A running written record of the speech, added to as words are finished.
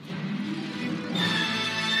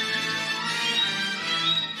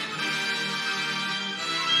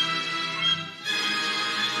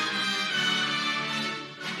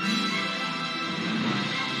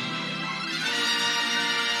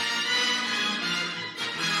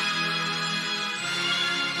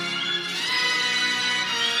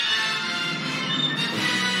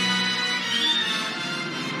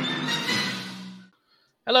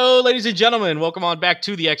Hello, ladies and gentlemen. Welcome on back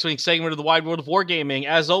to the X-Wing segment of the Wide World of Wargaming.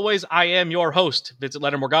 As always, I am your host, Vincent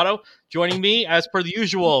Leonard Morgado. Joining me, as per the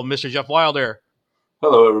usual, Mr. Jeff Wilder.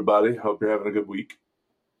 Hello, everybody. Hope you're having a good week.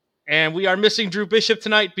 And we are missing Drew Bishop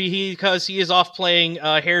tonight because he is off playing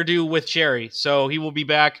Hairdo with Sherry. So he will be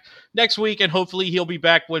back next week, and hopefully he'll be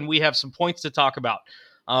back when we have some points to talk about.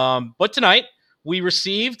 But tonight, we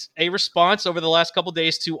received a response over the last couple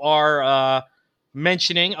days to our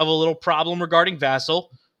mentioning of a little problem regarding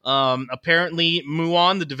Vassal. Apparently,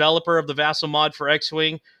 Muon, the developer of the Vassal mod for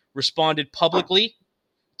X-Wing, responded publicly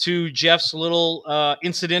to Jeff's little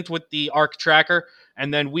incident with the ARC tracker.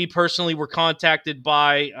 And then we personally were contacted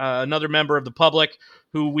by another member of the public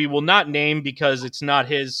who we will not name because it's not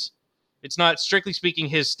strictly speaking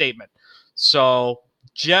his statement. So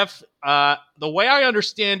Jeff, the way I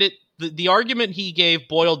understand it, the argument he gave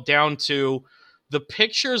boiled down to the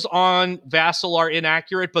pictures on Vassal are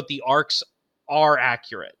inaccurate, but the ARCs are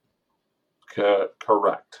accurate.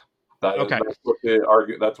 Correct. Okay. That's what they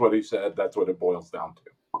argue. That's what he said. That's what it boils down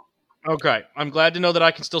to. Okay. I'm glad to know that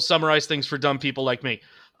I can still summarize things for dumb people like me.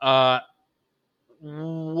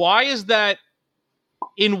 Why is that?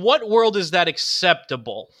 In what world is that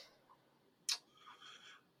acceptable?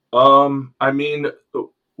 I mean,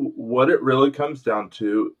 what it really comes down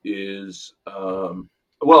to is,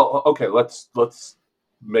 okay, let's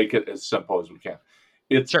make it as simple as we can.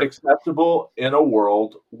 It's Sure. acceptable in a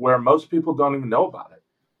world where most people don't even know about it.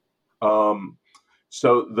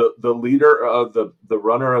 So the leader of the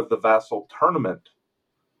runner of the Vassal tournament,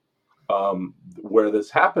 where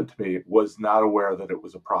this happened to me, was not aware that it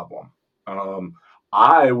was a problem.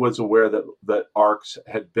 I was aware that ARCs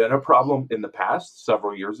had been a problem in the past,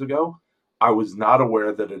 several years ago. I was not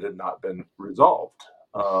aware that it had not been resolved,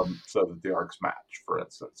 so that the ARCs match, for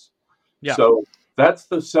instance. Yeah. So that's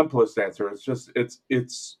the simplest answer. It's just it's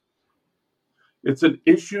an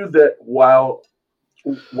issue that while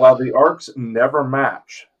the ARCs never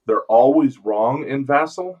match, they're always wrong in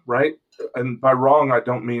Vassal, right? And by wrong, I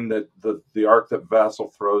don't mean that the ARC that Vassal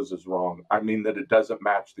throws is wrong. I mean that it doesn't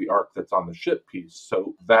match the ARC that's on the ship piece.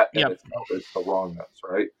 So that in itself is the wrongness,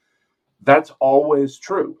 right? That's always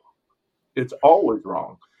true. It's always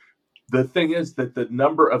wrong. The thing is that the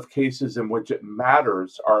number of cases in which it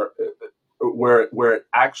matters are where it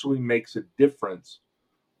actually makes a difference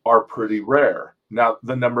are pretty rare. Now,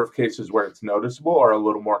 the number of cases where it's noticeable are a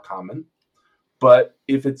little more common. But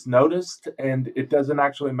if it's noticed and it doesn't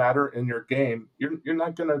actually matter in your game, you're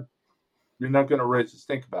not gonna raise a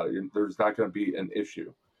stink about it. There's not going to be an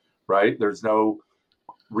issue, right? There's no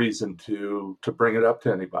reason to bring it up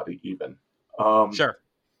to anybody, even. Sure.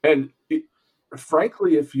 And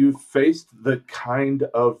frankly, if you've faced the kind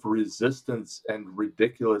of resistance and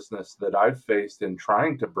ridiculousness that I've faced in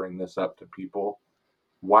trying to bring this up to people,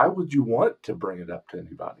 why would you want to bring it up to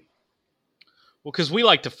anybody? Well, because we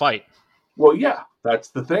like to fight. Well, yeah, that's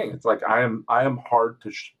the thing. It's like I am hard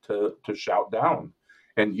to shout down,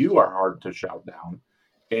 and you are hard to shout down,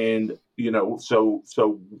 and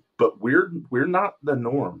but we're not the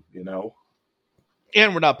norm,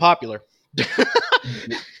 and we're not popular.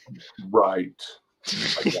 Right.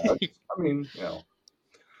 I mean,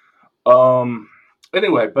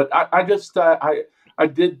 Anyway, but I just I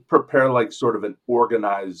did prepare like sort of an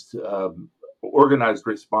organized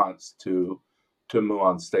response to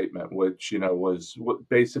Muon's statement, which was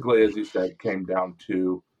basically, as he said, came down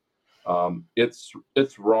to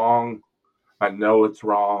it's wrong. I know it's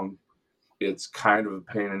wrong. It's kind of a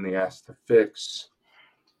pain in the ass to fix.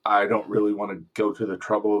 I don't really want to go to the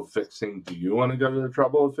trouble of fixing. Do you want to go to the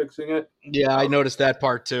trouble of fixing it? Yeah, I noticed that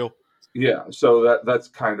part too. Yeah, so that's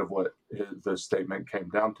kind of what the statement came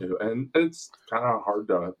down to, and it's kind of hard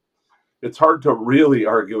to really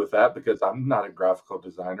argue with that because I'm not a graphical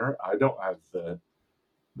designer. I don't have the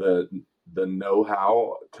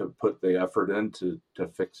know-how to put the effort in to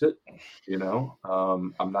fix it.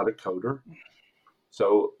 I'm not a coder,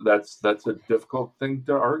 so that's a difficult thing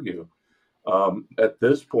to argue. At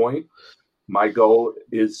this point, my goal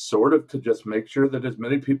is sort of to just make sure that as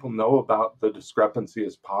many people know about the discrepancy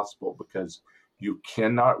as possible, because you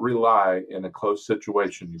cannot rely in a close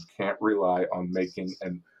situation. You can't rely on making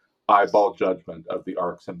an eyeball judgment of the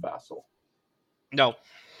ARCs and Vassal. No.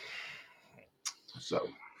 So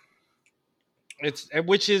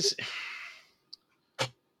which is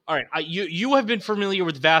all right. You have been familiar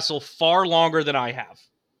with Vassal far longer than I have.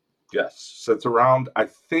 Yes, since around I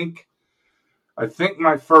think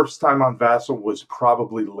my first time on Vassal was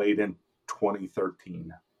probably late in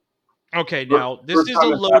 2013. Okay, now this is a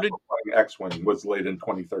loaded. X-Wing was late in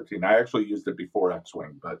 2013. I actually used it before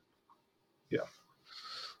X-Wing, but yeah.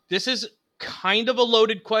 This is kind of a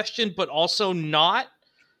loaded question, but also not.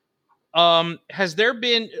 Has there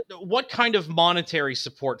been what kind of monetary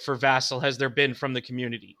support for Vassal has there been from the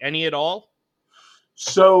community? Any at all?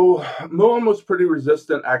 So Muon was pretty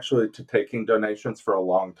resistant actually to taking donations for a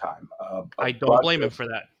long time. I don't blame him for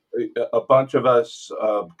that. A bunch of us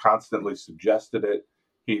constantly suggested it.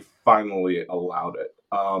 He finally allowed it.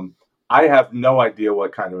 I have no idea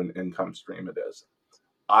what kind of an income stream it is.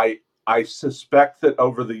 I suspect that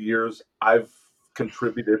over the years I've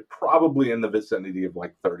contributed probably in the vicinity of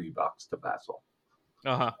like $30 to Vassal.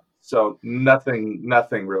 Uh-huh. So nothing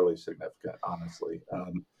really significant, honestly.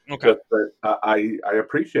 Okay. But I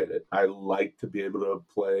appreciate it. I like to be able to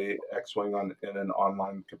play X-Wing in an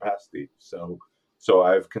online capacity. So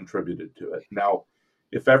I've contributed to it. Now,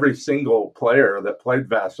 if every single player that played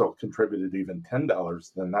Vassal contributed even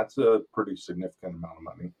 $10, then that's a pretty significant amount of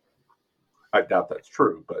money. I doubt that's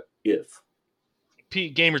true, but if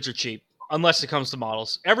gamers are cheap unless it comes to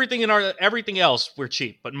models. Everything else we're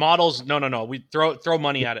cheap, but models, no. We throw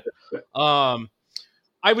money at it.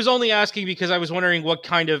 I was only asking because I was wondering what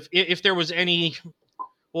kind of if there was any,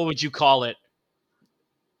 what would you call it?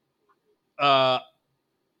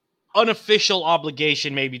 Unofficial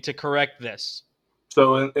obligation maybe to correct this.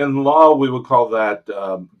 So in law, we would call that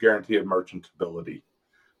guarantee of merchantability,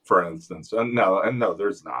 for instance. And no,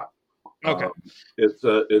 there's not. Okay. It's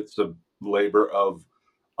a labor of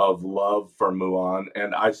love for Muon,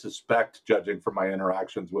 and I suspect, judging from my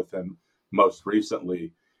interactions with him most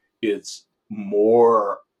recently, it's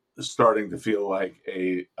more starting to feel like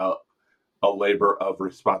a labor of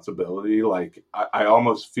responsibility. Like I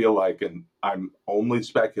almost feel like, and I'm only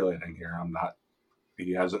speculating here, I'm not,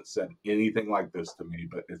 he hasn't said anything like this to me,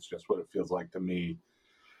 but it's just what it feels like to me.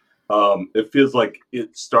 It feels like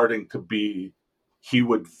it's starting to be, he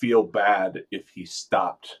would feel bad if he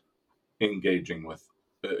stopped engaging with,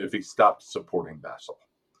 if he stopped supporting Vassal,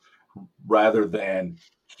 rather than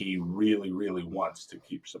he really, really wants to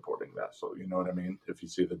keep supporting Vassal. You know what I mean? If you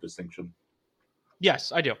see the distinction.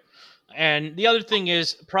 Yes, I do. And the other thing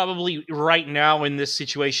is, probably right now in this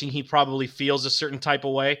situation, he probably feels a certain type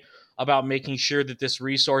of way about making sure that this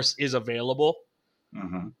resource is available.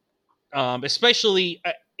 Mm-hmm. Especially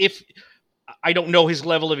if I don't know his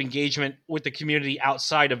level of engagement with the community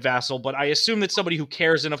outside of Vassal, but I assume that somebody who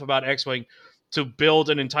cares enough about X-Wing to build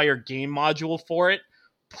an entire game module for it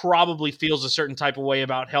probably feels a certain type of way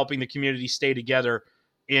about helping the community stay together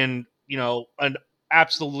in, an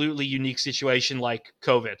absolutely unique situation like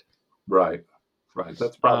COVID. Right.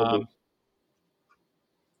 That's probably.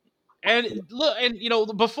 And look, and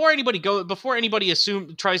before anybody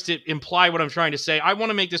tries to imply what I'm trying to say, I want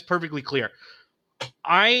to make this perfectly clear.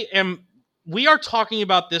 We are talking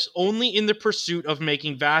about this only in the pursuit of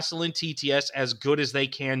making Vassal and TTS as good as they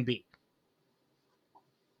can be.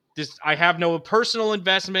 I have no personal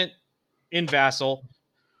investment in Vassal,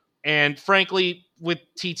 and frankly, with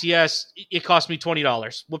TTS, it cost me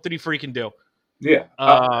 $20. What did he freaking do? Yeah,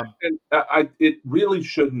 it really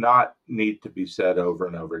should not need to be said over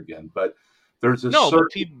and over again. But there's a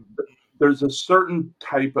certain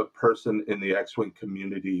type of person in the X-Wing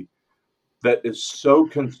community that is so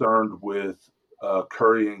concerned with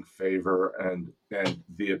currying favor and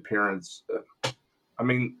the appearance. I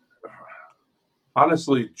mean,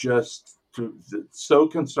 honestly, so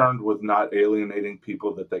concerned with not alienating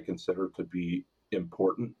people that they consider to be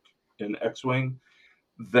important in X-Wing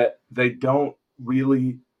that they don't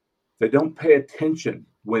pay attention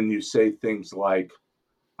when you say things like,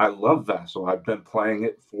 I love Vassal. I've been playing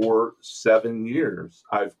it for 7 years.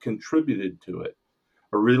 I've contributed to it.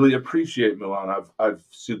 I really appreciate Muon. I've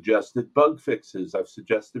suggested bug fixes. I've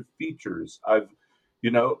suggested features.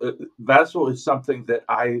 Vassal is something that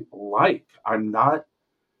I like. I'm not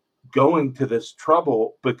going to this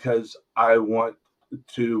trouble because I want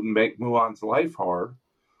to make Muon's life hard,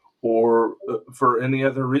 or for any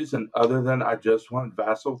other reason other than I just want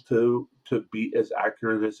Vassal to be as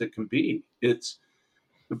accurate as it can be.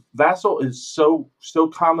 Vassal is so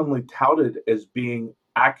commonly touted as being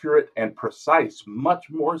accurate and precise, much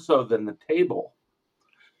more so than the table.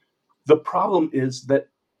 The problem is that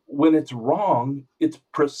when it's wrong, it's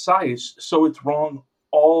precise, so it's wrong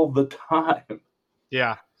all the time.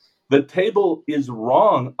 Yeah. The table is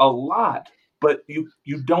wrong a lot, but you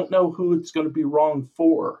don't know who it's going to be wrong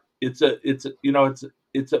for. It's a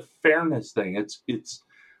fairness thing. It's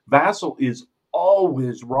Vassal is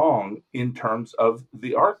always wrong in terms of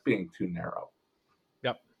the arc being too narrow.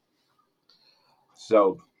 Yep.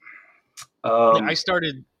 So I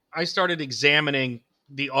started examining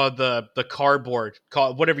the cardboard,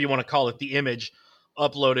 whatever you want to call it, the image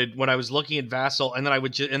uploaded when I was looking at Vassal, and then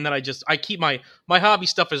I keep my hobby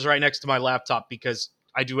stuff is right next to my laptop because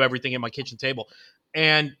I do everything at my kitchen table,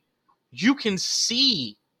 and you can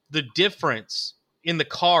see the difference in the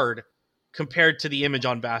card compared to the image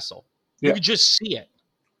on Vassal. You can just see it.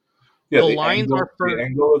 Yeah, the lines angle, are for the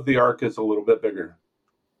angle of the arc is a little bit bigger,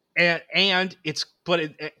 and it's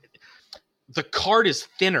the card is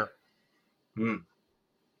thinner.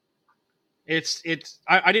 It's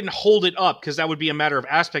I didn't hold it up because that would be a matter of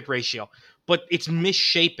aspect ratio, but it's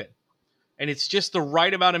misshapen, and it's just the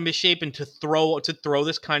right amount of misshapen to throw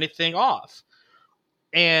this kind of thing off.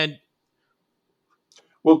 And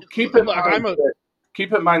well, keep in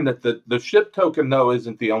mind that the ship token though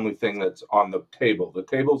isn't the only thing that's on the table. The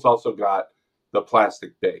table's also got the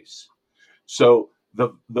plastic base. So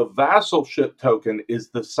the Vassal ship token is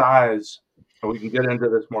the size, and we can get into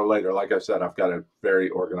this more later. Like I said, I've got a very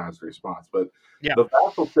organized response, but the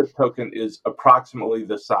Vassal ship token is approximately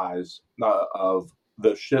the size of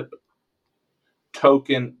the ship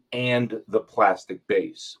token and the plastic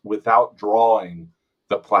base without drawing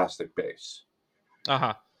the plastic base.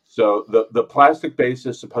 So the plastic base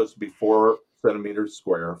is supposed to be 4 centimeters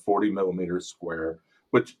square, 40 millimeters square,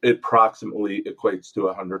 which approximately equates to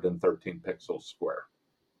 113 pixels square.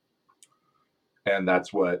 And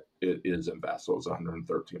that's what it is in Vassal, is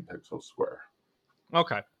 113 pixels square.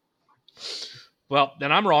 Okay. Well,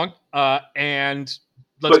 then I'm wrong. And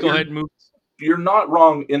let's go ahead and move. You're not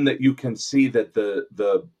wrong in that you can see that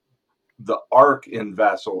the arc in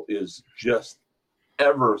Vassal is just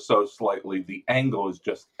ever so slightly, the angle is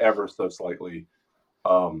just ever so slightly,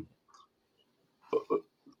 the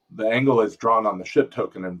angle is drawn on the ship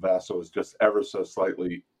token in Vassal is just ever so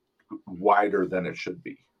slightly wider than it should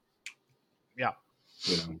be. Yeah.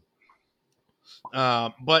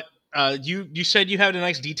 But you said you had a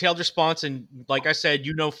nice detailed response, and like I said,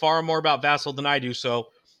 you know far more about Vassal than I do, so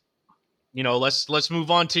let's move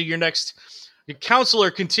on to your next. Your counselor,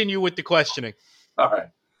 continue with the questioning. All right.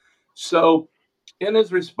 So in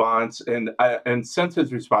his response, and since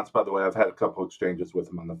his response, by the way, I've had a couple exchanges with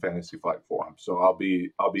him on the Fantasy Flight forum, so I'll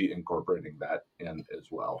be incorporating that in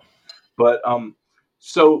as well. But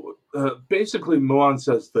basically, Muon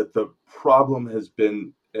says that the problem has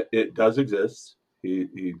been, it does exist.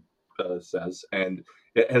 He says, and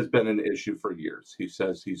it has been an issue for years. He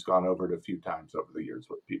says he's gone over it a few times over the years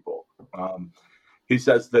with people. He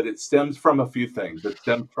says that it stems from a few things. It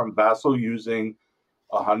stems from Vassal using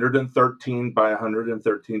 113 by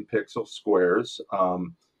 113 pixel squares,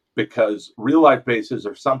 because real life bases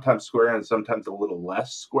are sometimes square and sometimes a little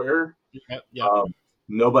less square.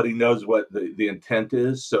 Nobody knows what the intent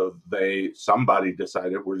is, so somebody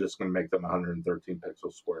decided we're just going to make them 113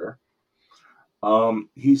 pixel square.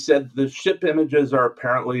 He said the ship images are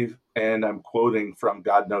apparently, and I'm quoting from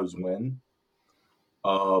God knows when,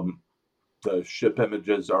 the ship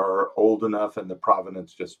images are old enough and the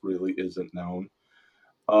provenance just really isn't known.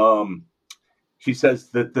 He says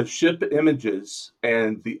that the ship images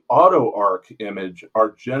and the auto arc image are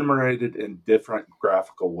generated in different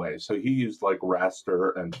graphical ways. So he used like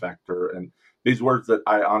raster and vector and these words that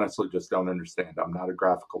I honestly just don't understand. I'm not a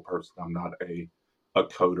graphical person. I'm not a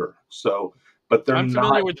coder. So, but I'm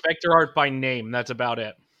familiar with vector art by name. That's about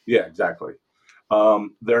it. Yeah, exactly.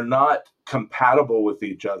 They're not compatible with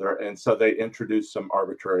each other, and so they introduce some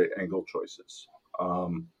arbitrary angle choices.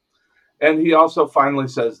 And he also finally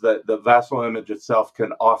says that the Vassal image itself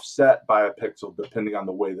can offset by a pixel depending on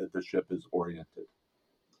the way that the ship is oriented.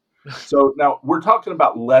 So now we're talking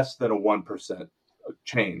about less than a 1%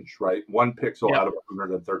 change, right? 1 pixel out of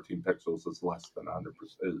 113 pixels is less than 100%.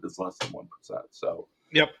 Is less than 1%. So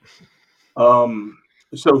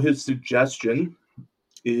so his suggestion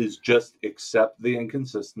is just accept the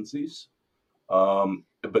inconsistencies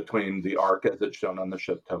between the arc as it's shown on the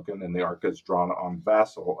ship token and the arc as drawn on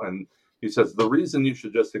Vassal. And he says the reason you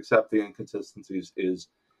should just accept the inconsistencies is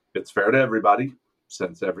it's fair to everybody,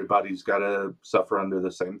 since everybody's got to suffer under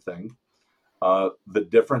the same thing. The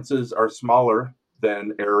differences are smaller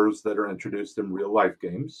than errors that are introduced in real life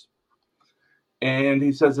games. And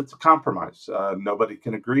he says it's a compromise. Nobody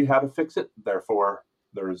can agree how to fix it. Therefore,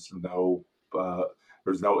 there's no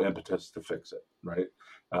impetus to fix it, right?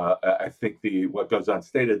 I think what goes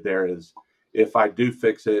unstated there is if I do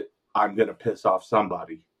fix it, I'm going to piss off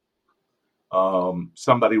somebody.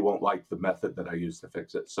 Somebody won't like the method that I use to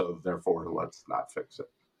fix it, so therefore let's not fix it.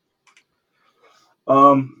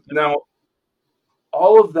 Now,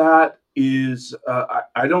 all of that is,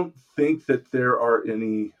 I don't think that there are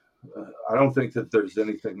any, I don't think that there's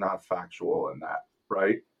anything not factual in that,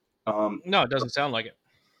 right? No, it doesn't sound like it.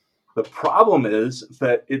 The problem is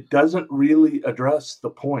that it doesn't really address the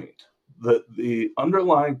point. The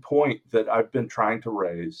underlying point that I've been trying to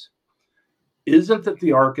raise isn't that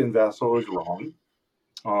the arc in Vassal is wrong.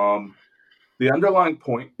 The underlying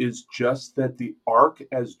point is just that the arc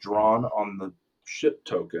as drawn on the ship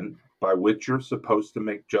token, by which you're supposed to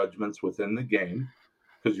make judgments within the game,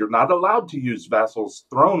 because you're not allowed to use Vassal's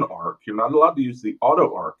throne arc, you're not allowed to use the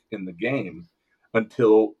auto arc in the game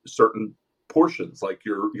until certain portions, like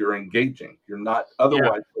you're engaging. You're not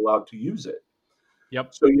otherwise allowed to use it.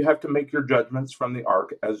 Yep. So you have to make your judgments from the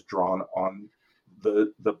arc as drawn on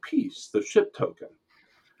the piece, the ship token.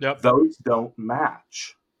 Yep. Those don't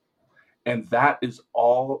match. And that is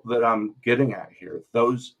all that I'm getting at here.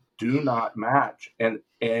 Those do not match.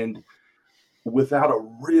 And without a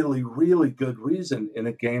really, really good reason in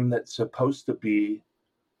a game that's supposed to be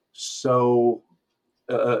so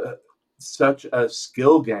such a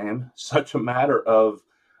skill game, such a matter of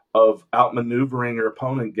outmaneuvering your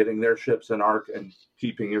opponent, getting their ships in arc and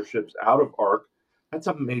keeping your ships out of arc. That's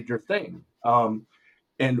a major thing.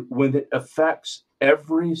 And when it affects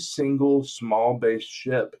every single small base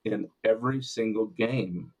ship in every single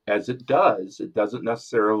game, as it doesn't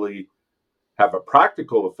necessarily have a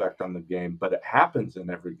practical effect on the game, but it happens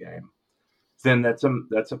in every game, then that's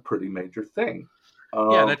a pretty major thing.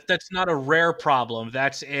 That's not a rare problem.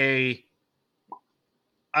 That's a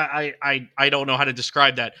I don't know how to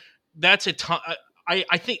describe that. That's a time.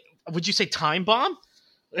 I think. Would you say time bomb?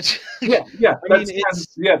 Yeah.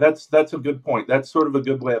 That's a good point. That's sort of a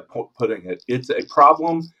good way of putting it. It's a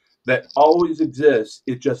problem that always exists.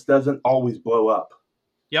 It just doesn't always blow up.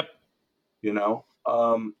 Yep.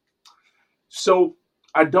 So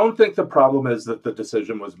I don't think the problem is that the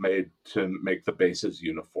decision was made to make the bases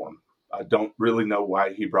uniform. I don't really know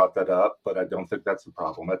why he brought that up, but I don't think that's the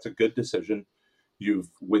problem. That's a good decision.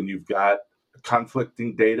 When you've got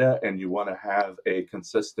conflicting data and you want to have a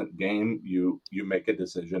consistent game, you make a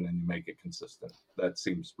decision and you make it consistent. That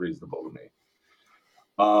seems reasonable to me.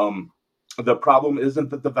 The problem isn't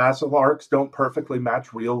that the Vassal arcs don't perfectly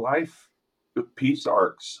match real life piece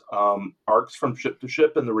arcs. Arcs from ship to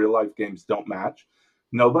ship in the real life games don't match.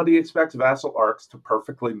 Nobody expects Vassal arcs to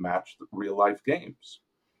perfectly match the real life games.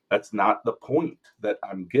 That's not the point that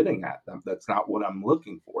I'm getting at. That's not what I'm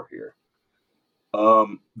looking for here.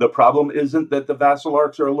 The problem isn't that the Vassal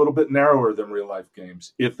arcs are a little bit narrower than real life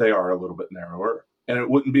games, if they are a little bit narrower. And it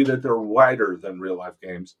wouldn't be that they're wider than real life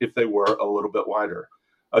games if they were a little bit wider.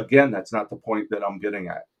 Again, that's not the point that I'm getting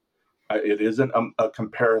at. It isn't a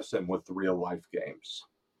comparison with the real life games.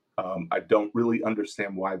 I don't really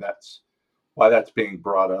understand why that's being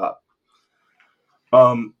brought up.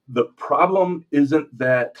 The problem isn't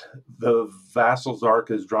that the Vassal's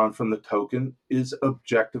arc is drawn from the token is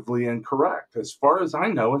objectively incorrect. As far as I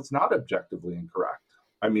know, it's not objectively incorrect.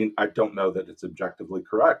 I mean, I don't know that it's objectively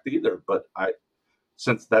correct either, but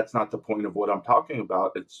since that's not the point of what I'm talking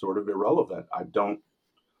about, it's sort of irrelevant. I don't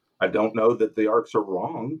know that the arcs are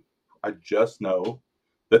wrong. I just know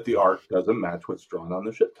that the arc doesn't match what's drawn on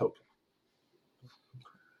the ship token.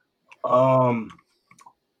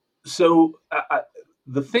 So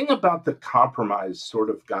the thing about the compromise sort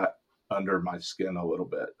of got under my skin a little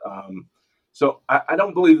bit. So I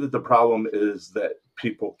don't believe that the problem is that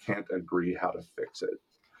people can't agree how to fix it.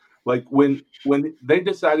 Like when they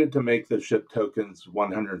decided to make the ship tokens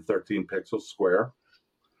 113 pixels square,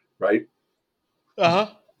 right?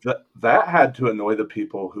 That had to annoy the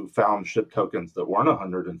people who found ship tokens that weren't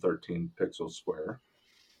 113 pixels square.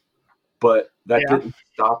 But that didn't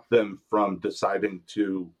stop them from deciding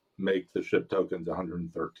to make the ship tokens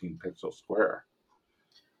 113 pixels square.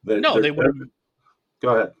 They would. Go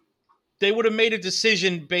ahead. They would have made a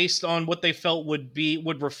decision based on what they felt would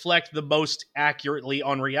reflect the most accurately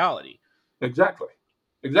on reality. Exactly.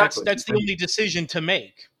 That's the only decision to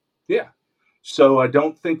make. Yeah. So I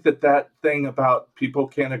don't think that thing about people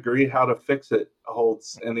can't agree how to fix it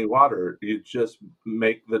holds any water. You just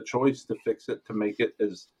make the choice to fix it, to make it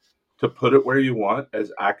to put it where you want,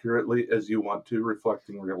 as accurately as you want to,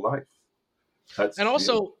 reflecting real life.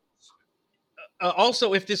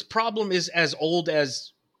 Also, if this problem is as old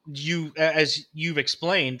as you've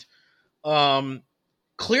explained,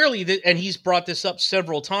 clearly, and he's brought this up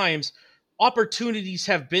several times, opportunities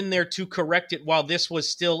have been there to correct it while this was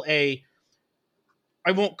still I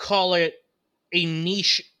won't call it a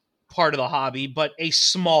niche part of the hobby, but a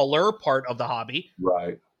smaller part of the hobby.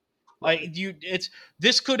 Right.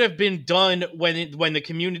 This could have been done when the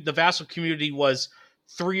community, the Vassal community, was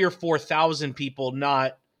 3,000 or 4,000 people.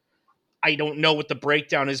 Not, I don't know what the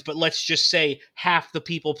breakdown is, but let's just say half the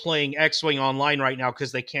people playing X-Wing online right now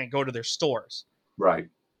because they can't go to their stores. Right.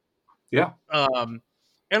 Yeah. And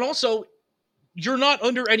also, you're not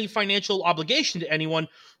under any financial obligation to anyone,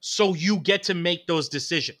 so you get to make those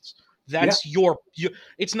decisions. That's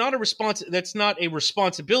it's not a response. That's not a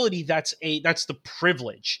responsibility. That's the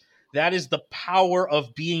privilege That is the power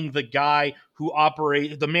of being the guy who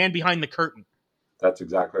operates, the man behind the curtain. That's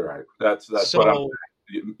exactly right. That's So, what I'm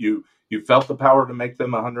saying. You felt the power to make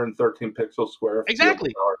them 113 pixels square. exactly.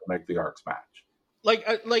 The power to make the arcs match. Like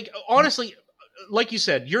honestly, like you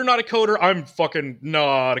said, you're not a coder. I'm fucking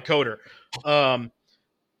not a coder.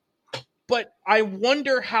 But I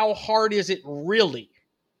wonder how hard is it really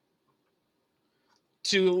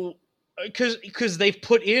to, because they've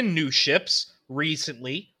put in new ships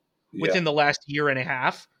recently within the last year and a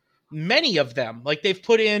half. Many of them, like they've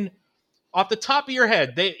put in, off the top of your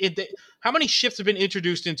head, how many ships have been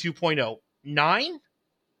introduced in 2.0? 9?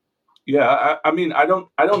 Yeah, I mean, I don't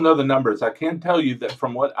know the numbers. I can tell you that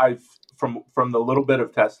from what I've from the little bit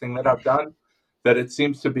of testing that I've done, that it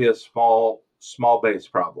seems to be a small base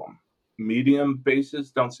problem. Medium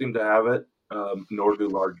bases don't seem to have it, nor do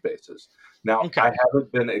large bases. Now, Okay. I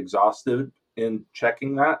haven't been exhaustive in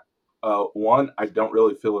checking that. One, I don't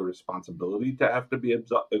really feel a responsibility to have to be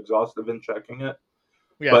exhaustive in checking it,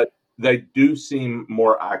 but they do seem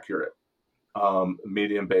more accurate,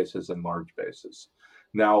 medium bases and large bases.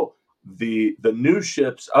 Now, the new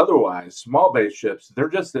ships, otherwise small base ships, they're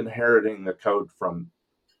just inheriting the code from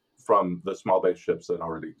the small base ships that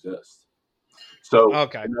already exist. So,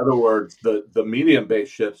 in other words, the medium base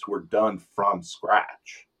ships were done from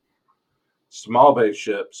scratch. Small base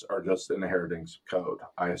ships are just inheriting code,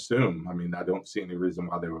 I assume. I mean, I don't see any reason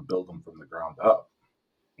why they would build them from the ground up.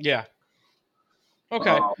 Yeah.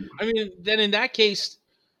 Okay. I mean, then in that case,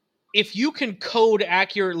 if you can code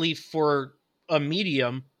accurately for a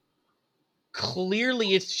medium,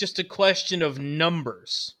 clearly it's just a question of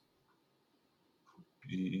numbers.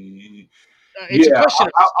 It's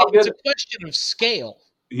a question of scale.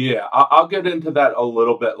 Yeah, I'll get into that a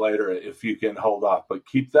little bit later if you can hold off, but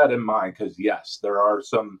keep that in mind, because yes, there are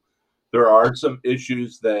some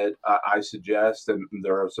issues that I suggest, and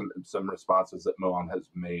there are some responses that Muon has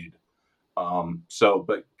made.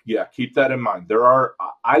 But yeah, keep that in mind.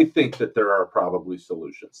 I think that there are probably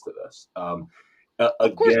solutions to this.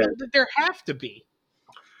 Of course, there have to be.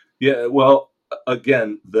 Yeah, well,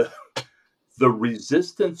 again, the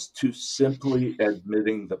resistance to simply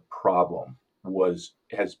admitting the problem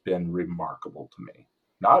has been remarkable to me.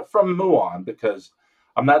 Not from Muon, because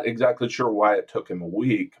I'm not exactly sure why it took him a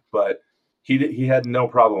week, but he had no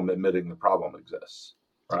problem admitting the problem exists.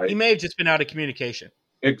 Right? He may have just been out of communication.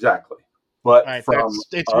 Exactly. But it's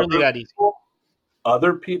really that easy.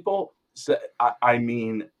 Other people say, I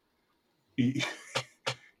mean,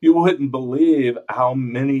 you wouldn't believe how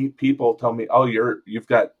many people tell me, "Oh, you're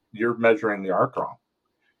measuring the arc wrong.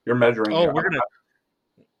 You're measuring." Oh,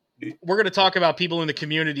 we're gonna talk about people in the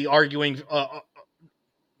community arguing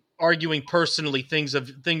personally things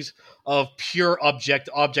of pure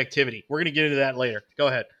objectivity. We're gonna get into that later. Go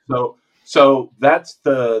ahead. So that's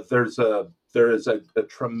there is a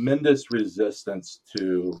tremendous resistance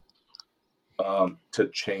to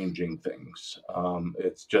changing things.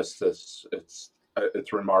 It's just this.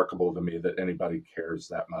 It's remarkable to me that anybody cares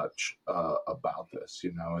that much about this.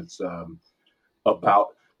 You know,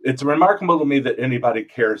 it's remarkable to me that anybody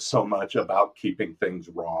cares so much about keeping things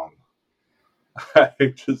wrong. I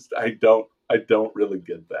don't really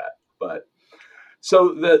get that. But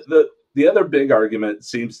so the other big argument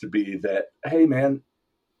seems to be that, hey man,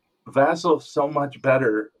 Vassal is so much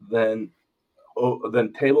better than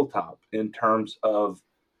Tabletop in terms of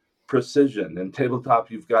precision. In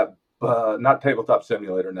Tabletop, you've got not Tabletop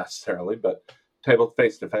Simulator necessarily, but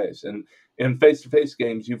face-to-face. And in face-to-face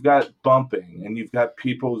games, you've got bumping, and you've got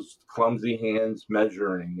people's clumsy hands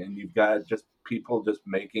measuring, and you've got just people just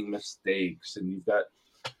making mistakes, and you've got...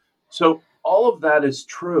 So all of that is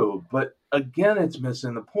true, but again, it's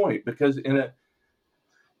missing the point, because in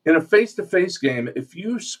a face-to-face game, if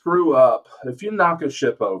you screw up, if you knock a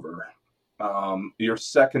ship over, your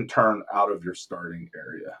second turn out of your starting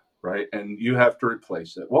area, right? And you have to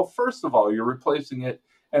replace it. Well, first of all, you're replacing it,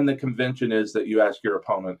 and the convention is that you ask your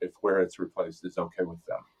opponent if where it's replaced is okay with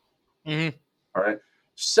them. Mm-hmm. All right.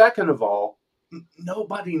 Second of all,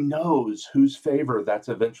 nobody knows whose favor that's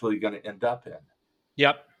eventually going to end up in.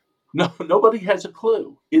 Yep. No, nobody has a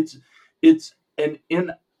clue. It's an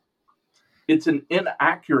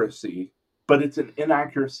inaccuracy, but it's an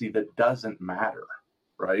inaccuracy that doesn't matter,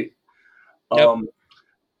 right? Yep.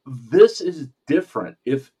 This is different.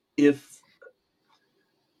 If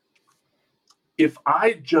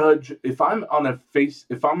I judge, if I'm on a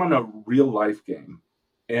real life game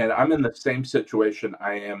and I'm in the same situation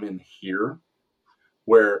I am in here,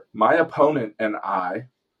 where my opponent and I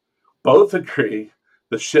both agree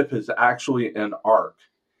the ship is actually an arc,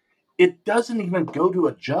 it doesn't even go to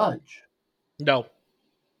a judge. No.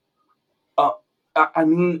 I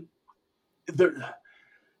mean,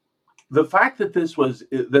 the fact that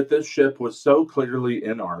this ship was so clearly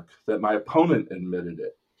in arc that my opponent admitted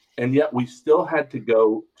it, and yet we still had to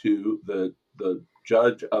go to the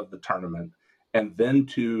judge of the tournament and then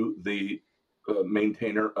to the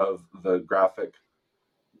maintainer of the graphic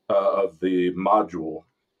of the module,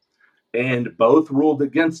 and both ruled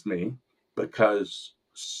against me because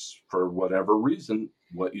for whatever reason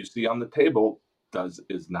what you see on the table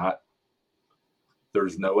is not.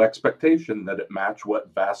 There's no expectation that it match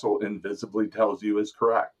what Vassal invisibly tells you is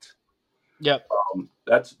correct. Yep.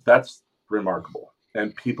 That's remarkable.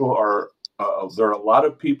 And people are there are a lot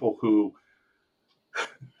of people who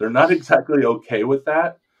they're not exactly okay with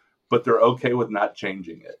that, but they're okay with not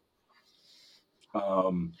changing it.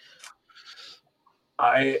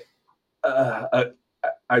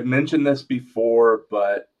 I mentioned this before,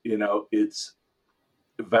 but it's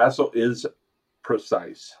Vassal is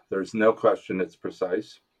precise. There's no question it's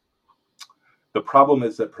precise. The problem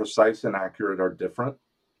is that precise and accurate are different.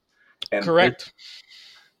 And correct.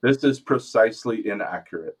 This is precisely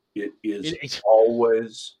inaccurate. It is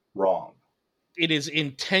always wrong. It is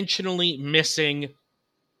intentionally missing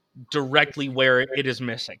directly where it is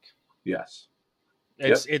missing. Yes.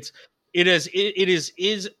 It is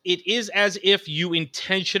as if you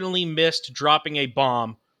intentionally missed dropping a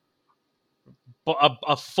bomb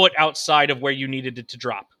a foot outside of where you needed it to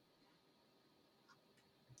drop.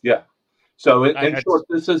 Yeah. So in short,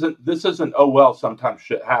 this isn't oh well, sometimes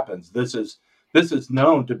shit happens. This is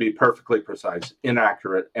known to be perfectly precise,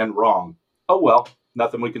 inaccurate, and wrong. Oh well,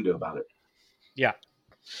 nothing we can do about it. Yeah.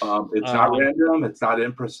 It's not random. It's not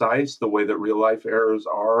imprecise the way that real life errors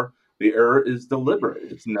are. The error is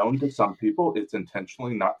deliberate. It's known to some people. It's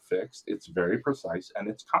intentionally not fixed. It's very precise and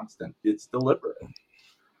it's constant. It's deliberate.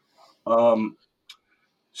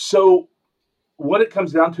 So what it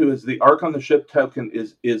comes down to is the arc on the ship token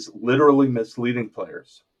is literally misleading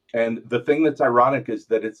players. And the thing that's ironic is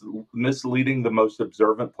that it's misleading the most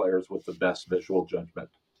observant players with the best visual judgment,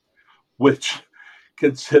 which,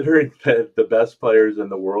 considering that the best players in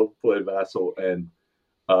the world play Vassal and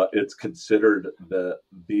it's considered the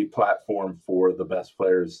platform for the best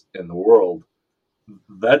players in the world,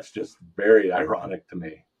 that's just very ironic to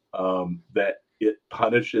me, that it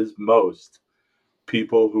punishes most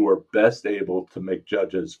people who are best able to make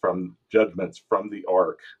judgments from the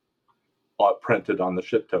arc printed on the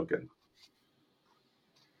ship token.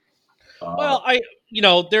 Well,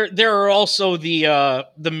 there are also the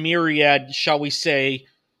myriad, shall we say,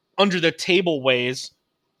 under the table ways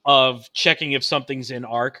of checking if something's in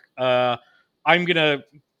arc. I'm gonna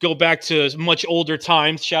go back to much older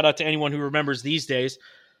times. Shout out to anyone who remembers these days.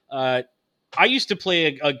 I used to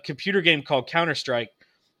play a computer game called Counter-Strike,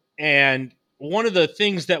 and one of the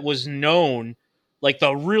things that was known, like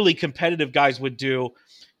the really competitive guys would do,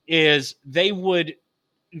 is they would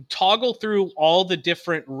toggle through all the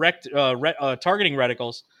different targeting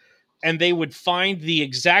reticles, and they would find the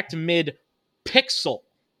exact mid pixel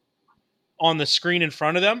on the screen in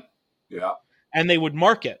front of them. Yeah. And they would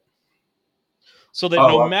mark it. So that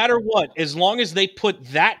no matter what, as long as they put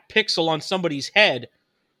that pixel on somebody's head,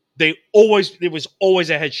 it was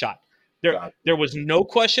always a headshot. There was no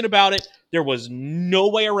question about it. There was no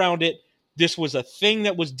way around it. This was a thing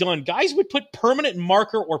that was done. Guys would put permanent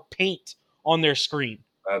marker or paint on their screen.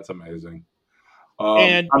 That's amazing.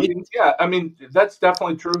 I mean, that's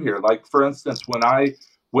definitely true here. Like, for instance,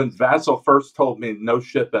 when Vassal first told me no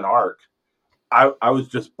ship in arc, I was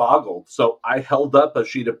just boggled. So I held up a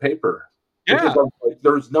sheet of paper. Yeah. Because I was like,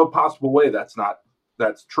 there's no possible way that's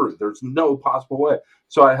true. There's no possible way.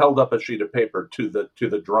 So I held up a sheet of paper to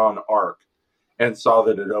the drawn arc and saw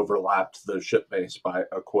that it overlapped the ship base by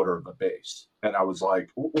a quarter of a base. And I was like,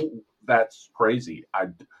 that's crazy. I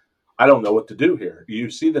don't know what to do here. You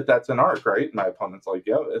see that that's an arc, right? And my opponent's like,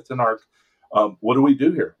 yeah, it's an arc. What do we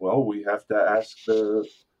do here? Well, we have to ask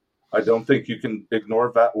I don't think you can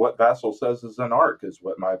ignore what Vassal says is an arc, is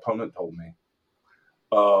what my opponent told me.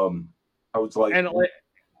 I was like...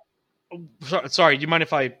 sorry, do you mind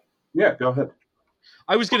if I... Yeah, go ahead.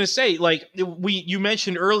 I was going to say, you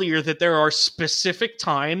mentioned earlier that there are specific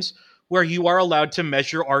times where you are allowed to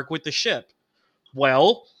measure arc with the ship.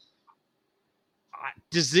 Well,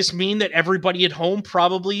 does this mean that everybody at home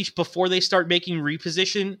probably, before they start making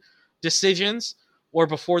reposition decisions, or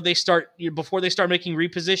before they start making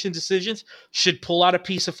reposition decisions, should pull out a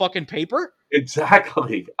piece of fucking paper?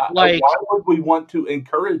 Exactly. Why would we want to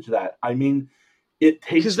encourage that? I mean, it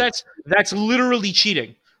takes... Because that's literally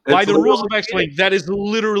cheating. By the rules of X-Wing, that is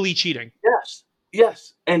literally cheating.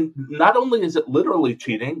 Yes. And not only is it literally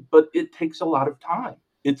cheating, but it takes a lot of time.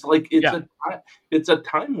 It's like it's a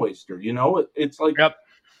time waster, you know? It's like... Yep.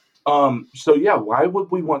 So yeah, why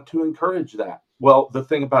would we want to encourage that? Well, the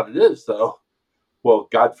thing about it is, though, well,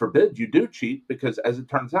 God forbid you do cheat, because as it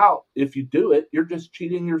turns out, if you do it, you're just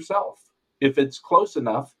cheating yourself. If it's close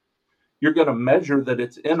enough, you're going to measure that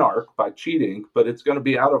it's in arc by cheating, but it's going to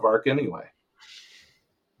be out of arc anyway.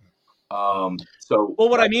 So, well,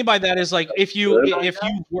 what I mean by that is like if you good,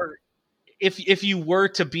 were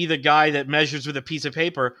to be the guy that measures with a piece of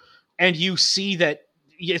paper and you see that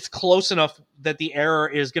it's close enough that the error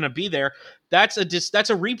is going to be there, that's a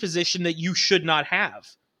reposition that you should not have.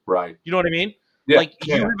 right? You know what I mean? Yeah, Like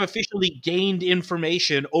you have officially gained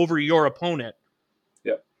information over your opponent.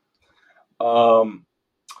 yeah.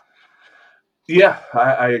 Yeah,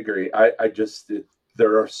 I agree. I just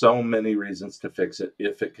there are so many reasons to fix it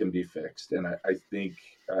if it can be fixed, and I think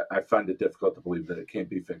I find it difficult to believe that it can't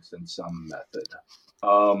be fixed in some method.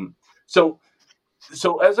 So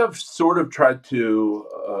as I've sort of tried to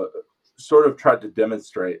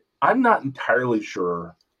demonstrate, I'm not entirely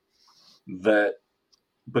sure that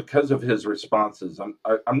because of his responses,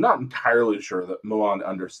 I'm not entirely sure that Muon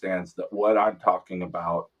understands that what I'm talking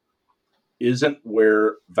about isn't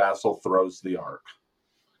where Vassal throws the arc.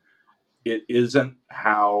 It isn't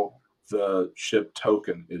how the ship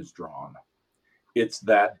token is drawn. It's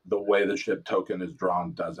that the way the ship token is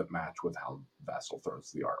drawn doesn't match with how Vassal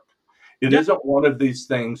throws the arc. It isn't one of these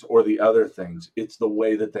things or the other things. It's the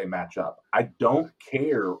way that they match up. I don't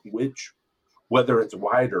care whether it's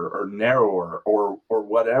wider or narrower or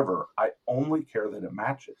whatever. I only care that it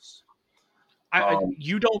matches.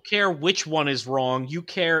 You don't care which one is wrong. You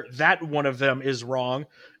care that one of them is wrong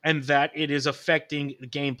and that it is affecting the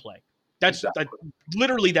gameplay. That's exactly.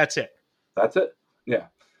 Literally that's it. That's it. Yeah.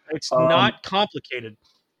 It's not complicated.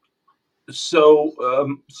 So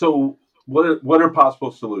what are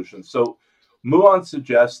possible solutions? So Muon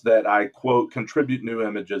suggests that I, quote, contribute new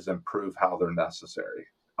images and prove how they're necessary.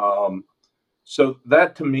 So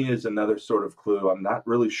that to me is another sort of clue. I'm not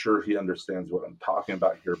really sure he understands what I'm talking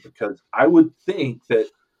about here, because I would think that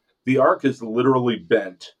the arc is literally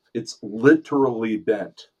bent. It's literally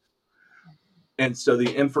bent. And so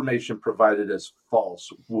the information provided as false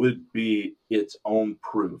would be its own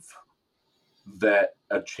proof that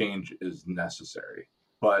a change is necessary.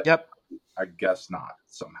 But I guess not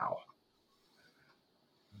somehow.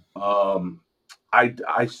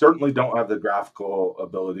 I certainly don't have the graphical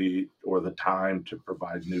ability or the time to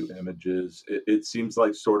provide new images. It seems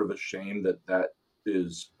like sort of a shame that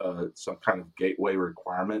is some kind of gateway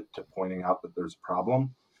requirement to pointing out that there's a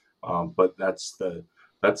problem. But that's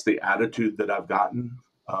the attitude that I've gotten,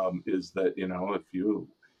 is that,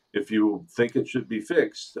 if you think it should be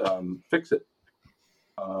fixed, fix it.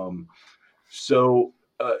 So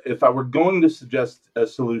if I were going to suggest a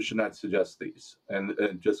solution, I'd suggest these. And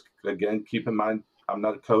just, again, keep in mind, I'm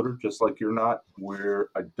not a coder, just like you're not, where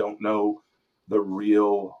I don't know the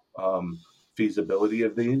real feasibility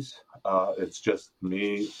of these. It's just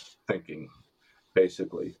me thinking,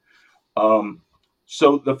 basically.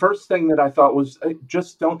 So the first thing that I thought was,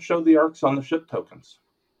 just don't show the arcs on the ship tokens.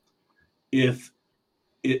 If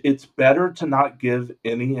it's better to not give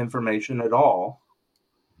any information at all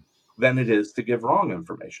than it is to give wrong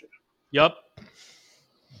information. Yep.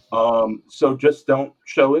 So just don't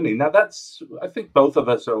show any. Now I think both of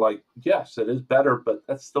us are like, yes, it is better, but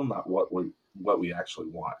that's still not what we actually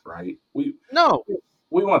want, right? We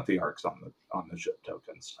want the arcs on the ship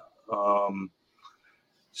tokens.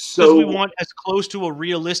 So we want as close to a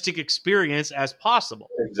realistic experience as possible.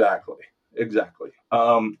 Exactly.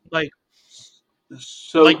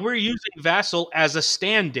 Like we're using Vassal as a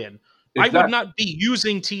stand-in. Exactly. I would not be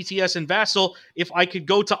using TTS and Vassal if I could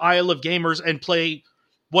go to Isle of Gamers and play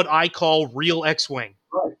what I call real X-Wing.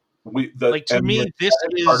 Right. To me, this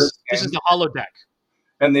is the holodeck.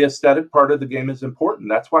 And the aesthetic part of the game is important.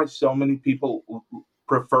 That's why so many people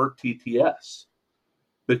prefer TTS,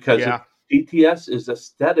 because TTS is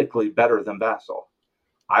aesthetically better than Vassal.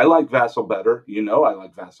 I like Vassal better. I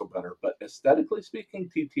like Vassal better, but aesthetically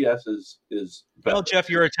speaking, TTS is better. Well, Jeff,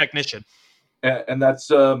 you're a technician. And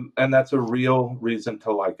that's a real reason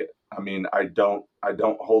to like it. I mean, I don't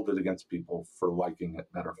hold it against people for liking it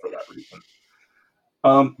better for that reason.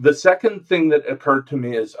 The second thing that occurred to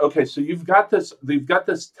me is, okay, so you've got this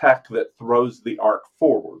tech that throws the arc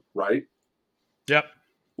forward, right? Yep.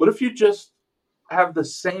 What if you just have the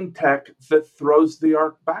same tech that throws the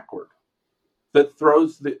arc backward, that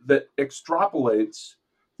extrapolates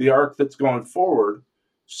the arc that's going forward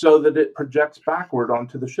so that it projects backward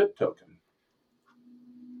onto the ship token?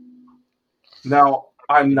 Now,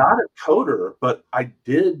 I'm not a coder, but I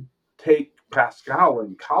did take Pascal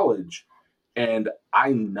in college, and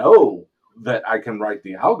I know that I can write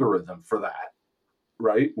the algorithm for that,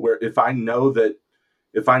 right? Where if I know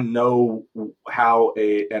how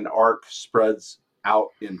an arc spreads out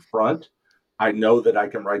in front, I know that I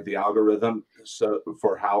can write the algorithm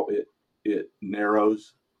for how it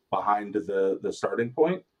narrows behind the starting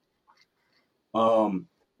point.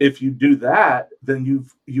 If you do that, then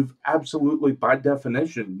you've absolutely, by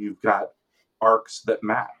definition, you've got arcs that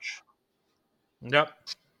match. Yep.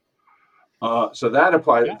 So that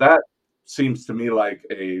applies. Yeah. That seems to me like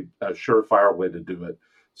a surefire way to do it.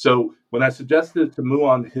 So when I suggested it to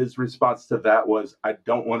Muon, his response to that was, "I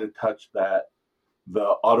don't want to touch the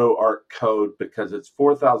auto arc code because it's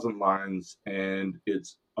 4,000 lines and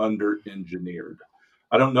it's under engineered."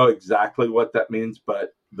 I don't know exactly what that means,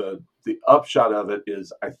 but the upshot of it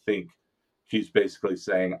is, I think he's basically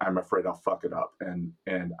saying, "I'm afraid I'll fuck it up, and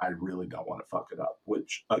I really don't want to fuck it up."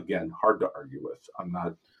 Which, again, hard to argue with. I'm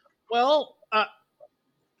not. Well,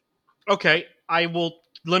 okay.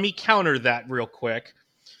 Let me counter that real quick.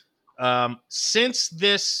 Since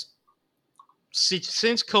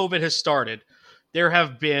COVID has started, there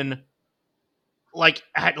have been like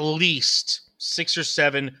at least 6 or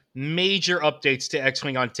 7 major updates to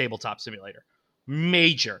X-Wing on Tabletop Simulator.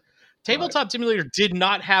 Major. Tabletop Simulator did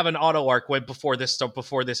not have an auto arc before this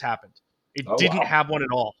happened. It didn't have one at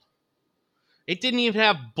all. It didn't even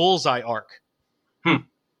have bullseye arc.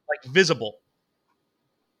 Like visible.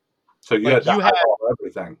 So you had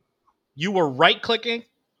everything. You were right clicking,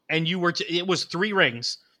 and it was 3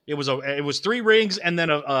 rings. It was 3 rings and then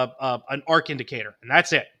an arc indicator, and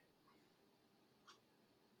that's it.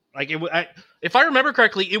 Like if I remember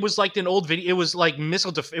correctly, it was like an old video. It was like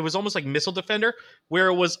it was almost like Missile Defender, where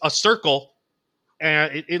it was a circle,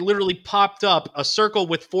 and it literally popped up a circle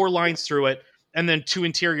with 4 lines through it, and then 2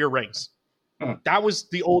 interior rings. That was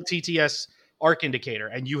the old TTS arc indicator,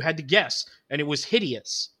 and you had to guess, and it was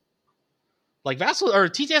hideous. Like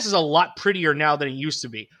TTS is a lot prettier now than it used to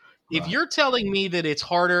be. If you're telling me that it's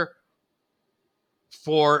harder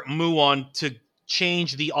for Muon to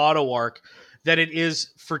change the auto arc than it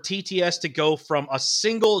is for TTS to go from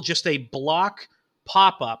just a block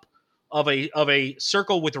pop-up of a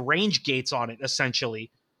circle with range gates on it,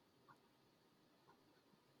 essentially,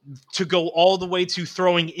 to go all the way to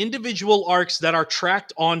throwing individual arcs that are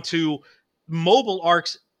tracked onto mobile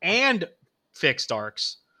arcs and fixed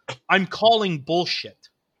arcs, I'm calling bullshit.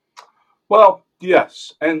 Well,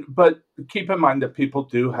 yes, but keep in mind that people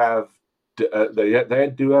do have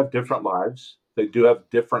they do have different lives. They do have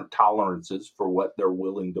different tolerances for what they're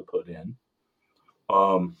willing to put in.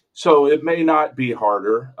 So it may not be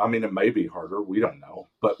harder. I mean, it may be harder. We don't know,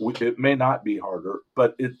 but it may not be harder.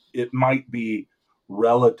 But it might be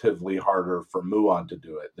relatively harder for Muon to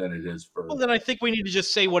do it than it is for. Well, then I think we need to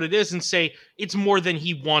just say what it is and say it's more than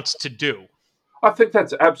he wants to do. I think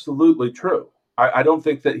that's absolutely true. I don't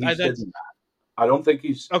think that he's hidden that. I don't think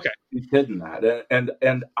he's hidden that,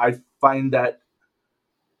 and I find that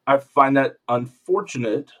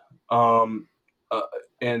unfortunate.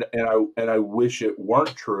 And I wish it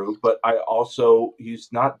weren't true, but he's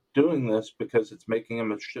not doing this because it's making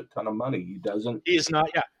him a shit ton of money. He is not.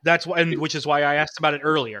 Yeah, that's why, and which is why I asked about it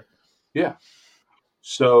earlier. Yeah.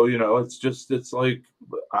 So, it's like,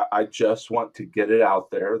 I just want to get it out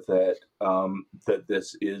there that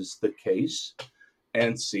this is the case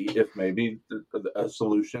and see if maybe a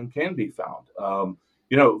solution can be found.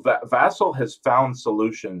 Vassal has found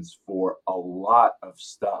solutions for a lot of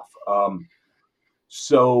stuff.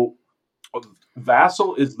 So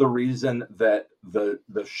Vassal is the reason that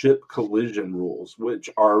the ship collision rules, which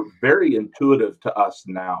are very intuitive to us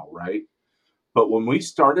now, right? But when we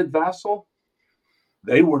started Vassal,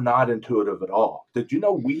 they were not intuitive at all. Did you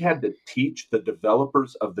know we had to teach the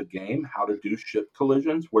developers of the game how to do ship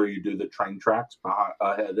collisions, where you do the train tracks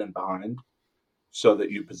ahead and behind so that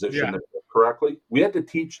you position it correctly? We had to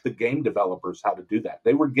teach the game developers how to do that.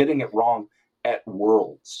 They were getting it wrong at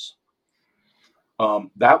Worlds.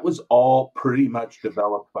 That was all pretty much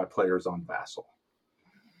developed by players on Vassal.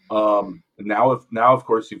 Now, of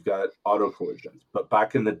course, you've got auto collisions. But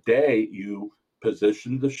back in the day, you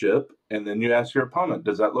position the ship, and then you ask your opponent,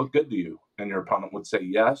 does that look good to you? And your opponent would say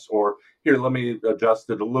yes, or here, let me adjust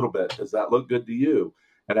it a little bit. Does that look good to you?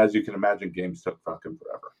 And as you can imagine, games took fucking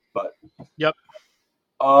forever. But yep.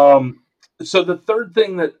 So the third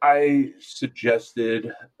thing that I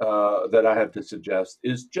suggested, that I have to suggest,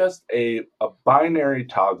 is just a binary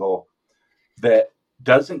toggle that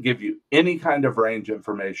doesn't give you any kind of range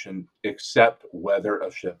information except whether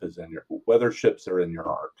ships are in your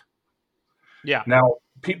arc. Yeah. Now,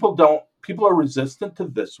 people are resistant to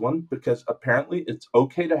this one because apparently it's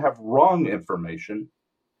okay to have wrong information,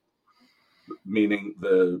 meaning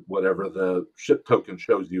whatever the ship token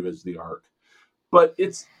shows you as the arc. but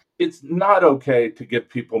it's not okay to give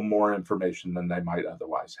people more information than they might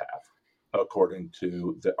otherwise have, according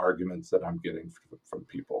to the arguments that I'm getting from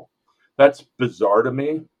people. That's bizarre to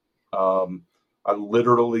me. I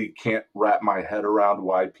literally can't wrap my head around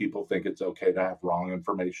why people think it's okay to have wrong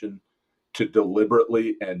information, to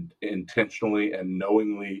deliberately and intentionally and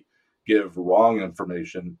knowingly give wrong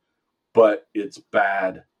information, but it's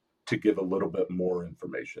bad to give a little bit more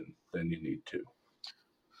information than you need to.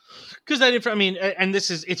 Because that, I mean, and this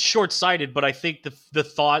is, it's short sighted, but I think the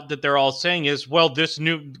thought that they're all saying is, well, this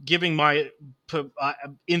new giving my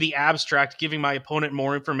in the abstract, giving my opponent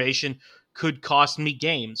more information could cost me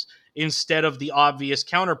games, instead of the obvious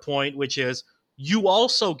counterpoint, which is you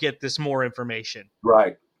also get this more information.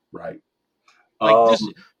 Right, right. Like this,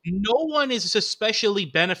 no one is especially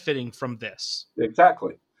benefiting from this.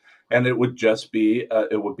 Exactly. And it would just be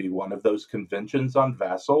one of those conventions on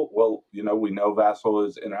Vassal. Well, we know Vassal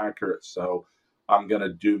is inaccurate, so I'm gonna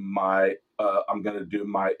do my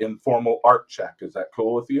informal art check. Is that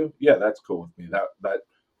cool with you? Yeah, that's cool with me. That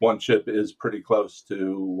one chip is pretty close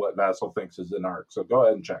to what Vassal thinks is an arc. So go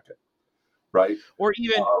ahead and check it. Right. Or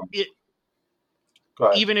even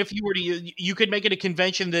even if you were to, you could make it a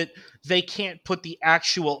convention that they can't put the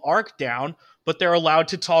actual arc down, but they're allowed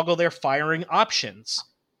to toggle their firing options.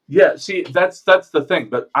 Yeah, see, that's the thing.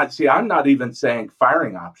 But I'm not even saying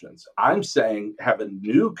firing options. I'm saying have a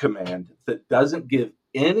new command that doesn't give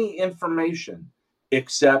any information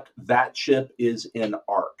except that chip is in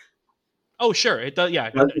arc. Oh, sure, it does. Yeah,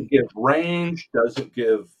 doesn't give range, doesn't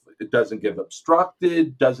give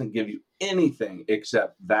obstructed, doesn't give you anything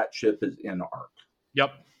except that chip is in arc.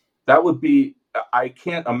 Yep. That would be. I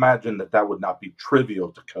can't imagine that would not be trivial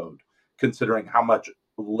to code, considering how much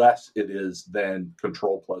less it is than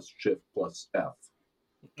Control plus Shift plus F.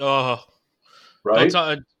 Right?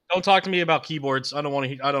 Don't talk to me about keyboards. I don't want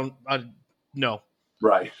to. No.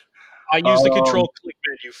 Right. I use the Control click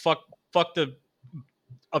menu. Fuck the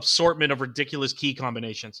assortment of ridiculous key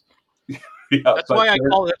combinations. Yeah, that's why I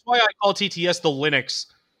call TTS the Linux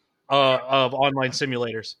of online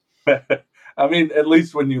simulators. I mean, at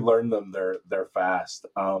least when you learn them, they're fast.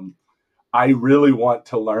 I really want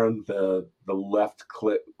to learn the left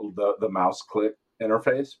click, the mouse click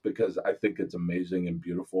interface, because I think it's amazing and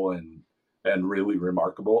beautiful and really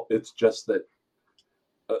remarkable. It's just that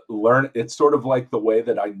it's sort of like the way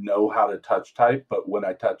that I know how to touch type, but when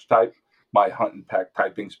I touch type, my hunt and peck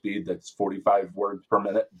typing speed that's 45 words per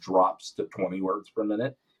minute drops to 20 words per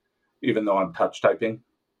minute, even though I'm touch typing.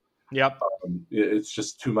 Yep. It's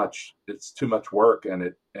just too much. It's too much work, and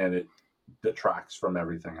it detracts from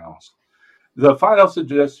everything else. The final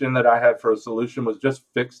suggestion that I had for a solution was just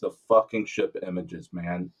fix the fucking ship images,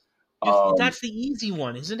 man. That's the easy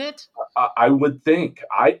one, isn't it? I would think.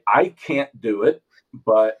 I can't do it,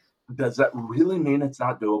 but does that really mean it's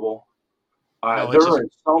not doable? No, there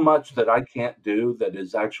is so much that I can't do that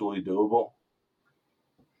is actually doable.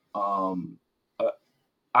 I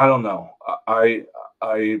don't know.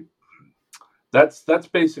 That's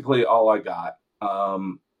basically all I got.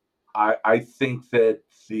 I think that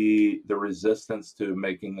the resistance to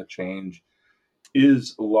making a change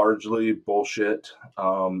is largely bullshit.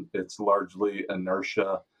 It's largely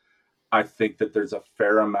inertia. I think that there's a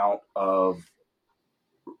fair amount of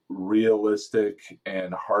realistic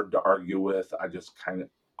and hard to argue with. I just kind of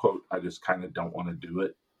don't want to do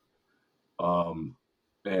it.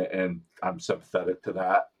 And I'm sympathetic to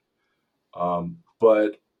that.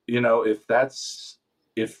 But if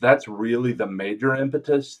that's really the major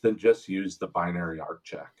impetus, then just use the binary arc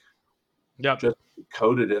check. Yeah, just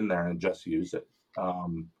code it in there and just use it.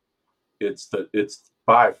 It's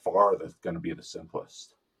by far that's going to be the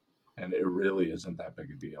simplest, and it really isn't that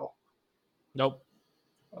big a deal. Nope.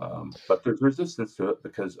 But there's resistance to it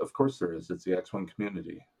because, of course, there is. It's the X-Wing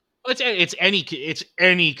community. It's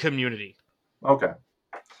any community. Okay.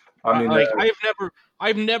 I mean,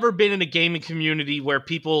 I've never been in a gaming community where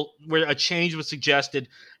a change was suggested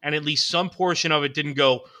and at least some portion of it didn't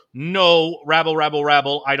go, no,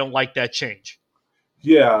 rabble, I don't like that change.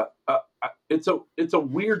 Yeah, it's a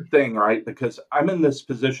weird thing, right? Because I'm in this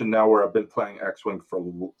position now where I've been playing X-Wing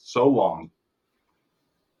for so long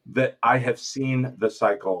that I have seen the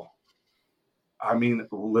cycle, I mean,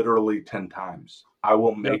 literally 10 times. I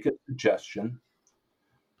will make a suggestion.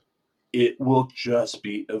 It will just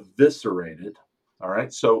be eviscerated. All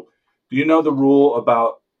right. So do you know the rule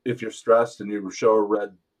about if you're stressed and you show a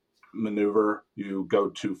red maneuver, you go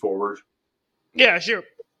 2 forward? Yeah, sure.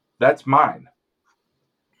 That's mine.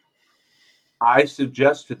 I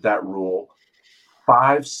suggested that rule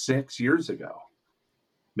 5-6 years ago,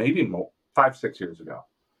 maybe more, 5-6 years ago.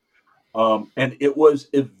 And it was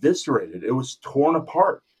eviscerated. It was torn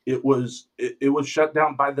apart. It was shut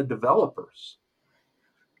down by the developers.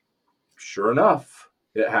 Sure enough,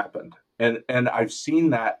 it happened. And I've seen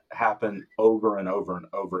that happen over and over and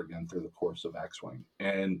over again through the course of X-Wing.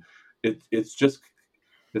 And it's just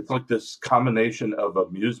it's like this combination of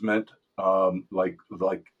amusement, like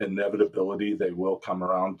inevitability. They will come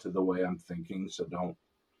around to the way I'm thinking, so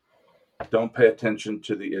don't pay attention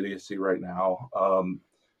to the idiocy right now,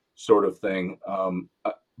 sort of thing.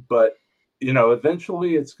 But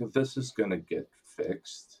eventually, this is going to get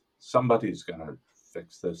fixed. Somebody's going to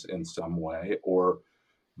fix this in some way, or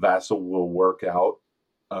Vassal will work out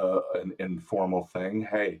an informal thing.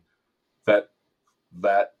 Hey,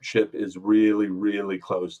 that ship is really, really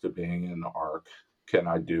close to being an arc. Can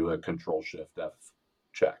I do a Control Shift F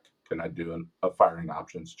check? Can I do a firing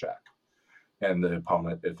options check? And the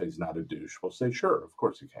opponent, if he's not a douche, will say, "Sure, of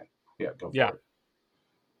course you can. Yeah, go for it."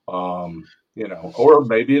 Or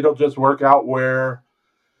maybe it'll just work out where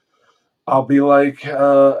I'll be like,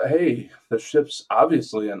 "Hey, the ship's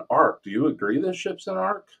obviously an arc. Do you agree the ship's an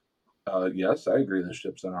arc?" Yes, I agree the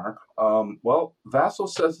ship's an arc. Well, Vassal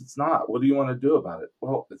says it's not. What do you want to do about it?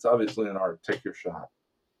 Well, it's obviously an arc. Take your shot.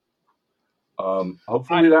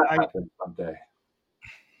 Hopefully that happens someday.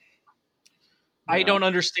 I don't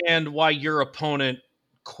understand why your opponent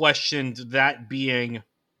questioned that being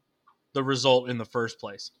the result in the first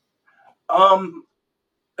place. The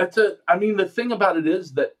thing about it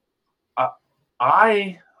is that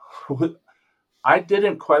I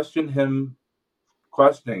didn't question him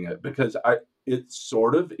questioning it, because it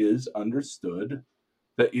sort of is understood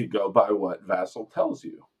that you go by what Vassal tells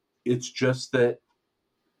you. It's just that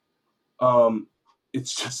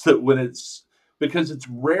when it's, because it's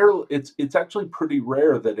rare, it's actually pretty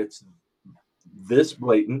rare that it's this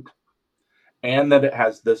blatant and that it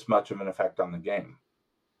has this much of an effect on the game.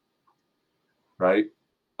 Right?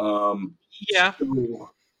 Yeah.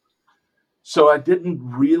 So I didn't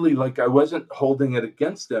really, I wasn't holding it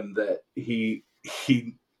against him that he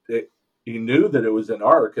knew that it was an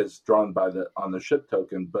arc as drawn on the ship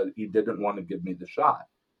token, but he didn't want to give me the shot.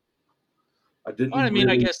 I didn't. Well, I mean,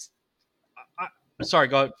 really... I guess. Sorry,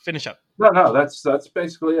 go ahead, finish up. No, that's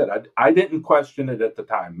basically it. I didn't question it at the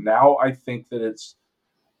time. Now I think that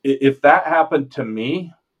if that happened to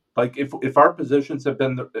me, like if our positions have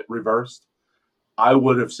been reversed, I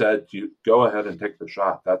would have said, "You go ahead and take the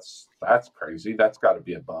shot. That's crazy. That's got to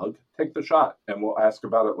be a bug. Take the shot, and we'll ask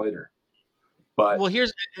about it later." But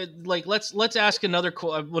here's let's ask another.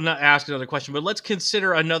 Well, not ask another question, but let's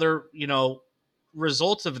consider another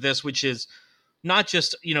result of this, which is not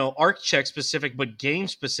just arc check specific, but game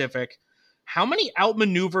specific. How many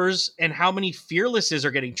outmaneuvers and how many fearlesses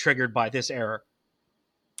are getting triggered by this error?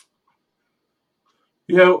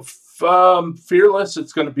 Fearless,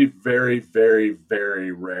 it's going to be very, very,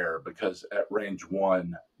 very rare, because at range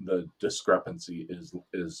 1, the discrepancy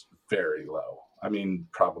is very low. I mean,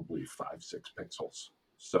 probably 5-6 pixels.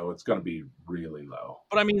 So it's going to be really low.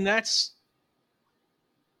 But I mean, that's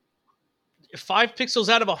 5 pixels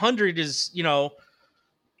out of 100 is,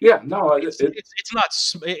 Yeah, no, it's not.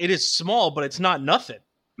 It is small, but it's not nothing.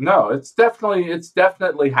 No, it's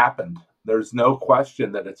definitely happened. There's no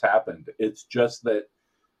question that it's happened. It's just that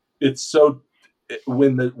it's so,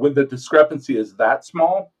 when the discrepancy is that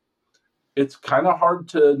small, it's kind of hard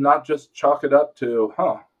to not just chalk it up to,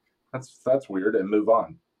 that's weird, and move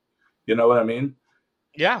on. You know what I mean?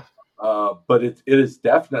 Yeah. But it has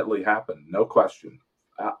definitely happened, no question.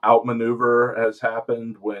 Outmaneuver has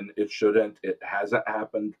happened when it shouldn't. It hasn't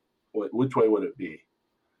happened. Which way would it be?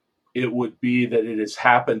 It would be that it has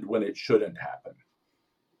happened when it shouldn't happen.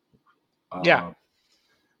 Yeah.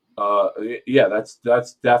 Yeah,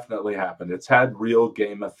 that's definitely happened. It's had real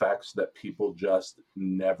game effects that people just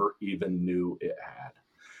never even knew it had.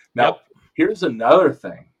 Now, Here's another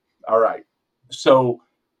thing. All right. So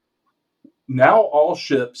now all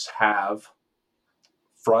ships have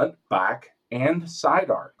front, back, and side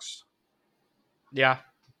arcs. Yeah.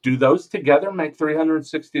 Do those together make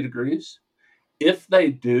 360 degrees? If they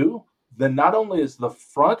do, then not only is the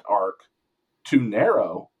front arc too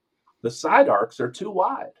narrow, the side arcs are too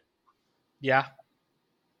wide. Yeah.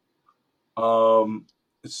 So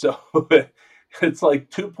it's like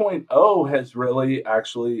 2.0 has really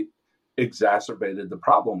actually exacerbated the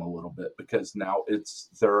problem a little bit, because now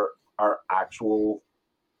there are actual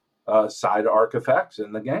side arc effects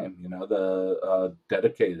in the game, the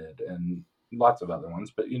dedicated and lots of other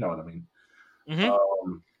ones, but you know what I mean.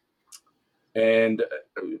 Mm-hmm. And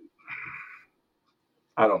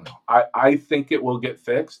I don't know. I think it will get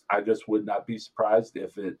fixed. I just would not be surprised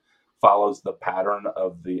if it follows the pattern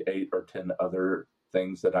of the 8 or 10 other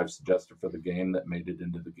things that I've suggested for the game that made it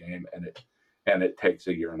into the game, and it takes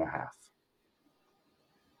a year and a half.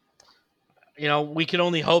 We can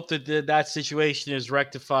only hope that that situation is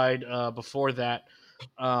rectified before that.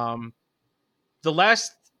 The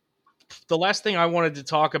last thing I wanted to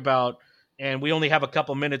talk about, and we only have a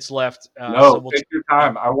couple minutes left. So we'll take your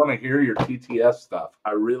time. I want to hear your TTS stuff.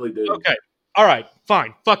 I really do. Okay. All right.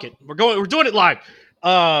 Fine. Fuck it. We're doing it live.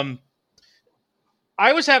 I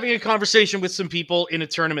was having a conversation with some people in a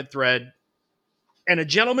tournament thread, and a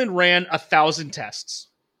gentleman ran 1,000 tests.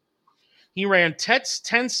 He ran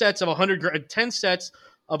 10 sets of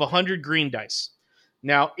 100 green dice.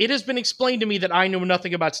 Now, it has been explained to me that I know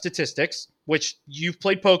nothing about statistics, which you've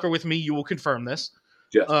played poker with me. You will confirm this.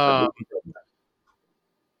 Yes.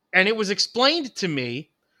 And it was explained to me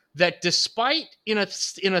that despite in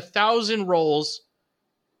 1,000 rolls,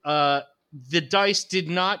 the dice did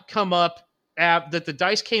not come up. That the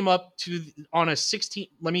dice came up on a 16.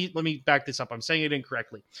 Let me back this up. I'm saying it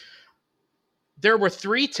incorrectly. There were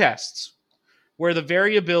 3 tests where the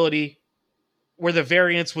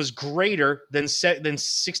variance was greater than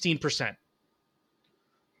 16%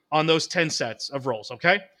 on those 10 sets of rolls.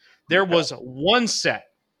 Okay, there was one set,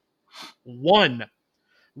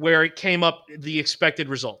 where it came up the expected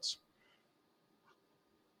results.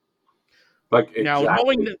 Like now,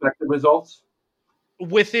 knowing expected results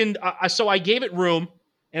within. So I gave it room,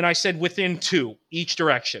 and I said within 2 each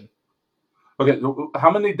direction. Okay, how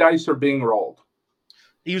many dice are being rolled?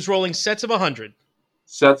 He was rolling sets of 100.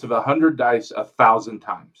 Sets of 100 dice 1,000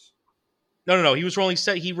 times. No. He was rolling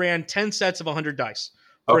He ran 10 sets of 100 dice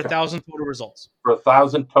for 1,000 total results. For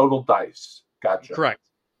 1,000 total dice. Gotcha. Correct.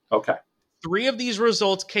 Okay. 3 of these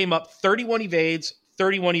results came up 31 evades,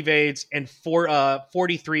 31 evades, and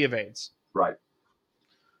 43 evades. Right.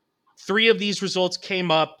 3 of these results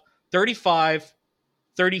came up 35,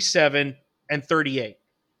 37, and 38.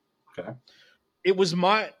 Okay.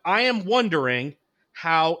 I am wondering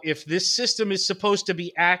how, if this system is supposed to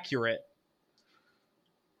be accurate,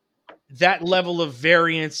 that level of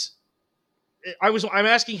variance. I'm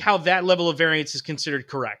asking how that level of variance is considered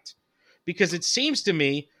correct, because it seems to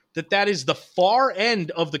me that is the far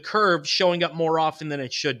end of the curve showing up more often than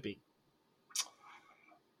it should be.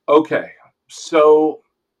 Okay, so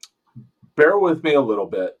bear with me a little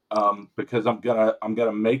bit, because I'm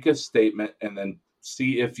gonna make a statement and then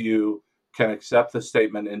see if you can accept the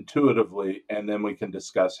statement intuitively, and then we can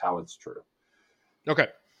discuss how it's true. Okay.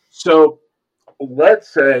 So let's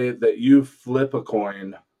say that you flip a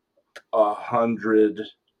coin 100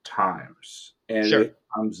 times, and it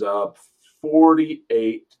comes up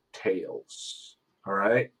 48 tails. All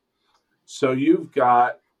right. So you've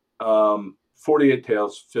got 48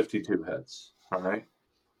 tails, 52 heads. All right.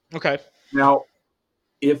 Okay. Now,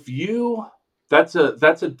 if that's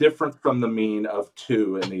a difference from the mean of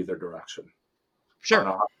 2 in either direction. Sure. I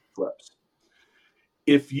don't know how it flips.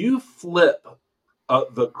 If you flip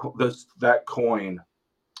that coin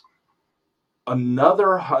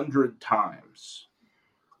another 100 times,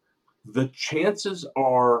 the chances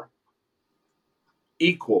are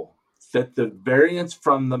equal that the variance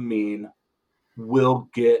from the mean will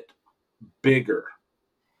get bigger.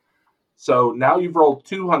 So now you've rolled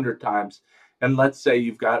 200 times, and let's say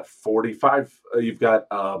you've got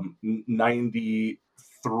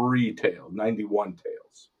 93 tails, 91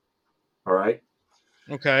 tails. All right.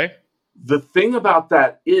 Okay. The thing about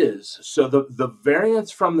that is, so the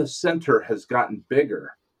variance from the center has gotten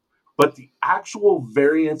bigger, but the actual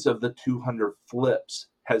variance of the 200 flips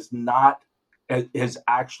has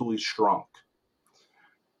actually shrunk.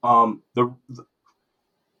 The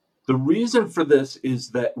reason for this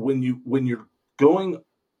is that when you're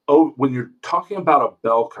talking about a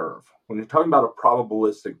bell curve, when you're talking about a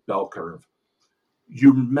probabilistic bell curve,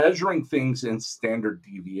 you're measuring things in standard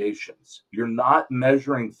deviations. You're not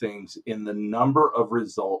measuring things in the number of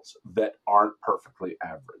results that aren't perfectly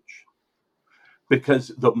average.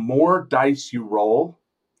 Because the more dice you roll,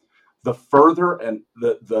 the further and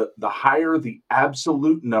the higher the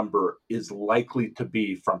absolute number is likely to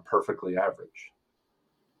be from perfectly average.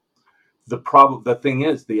 The thing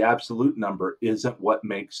is, the absolute number isn't what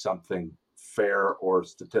makes something fair or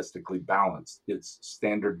statistically balanced. It's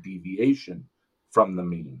standard deviation from the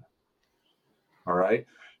mean. All right.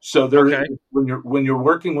 So when you're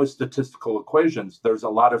working with statistical equations, there's a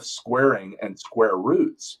lot of squaring and square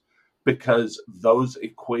roots, because those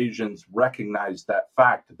equations recognize that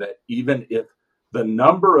fact that even if the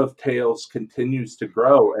number of tails continues to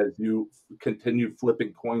grow as you continue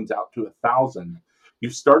flipping coins out to 1,000, you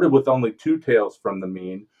started with only 2 tails from the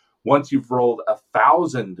mean. Once you've rolled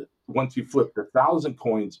 1,000, once you flipped 1,000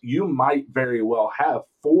 coins, you might very well have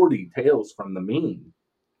 40 tails from the mean,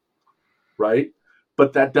 right?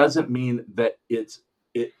 But that doesn't mean that it's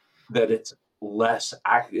less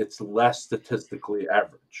statistically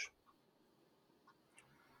average.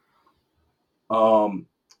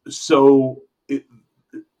 So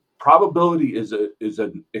probability is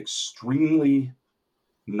an extremely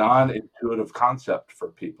non-intuitive concept for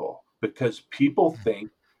people, because people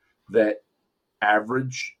think that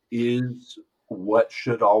average is what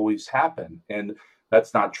should always happen, and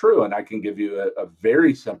that's not true. And I can give you a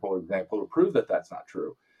very simple example to prove that that's not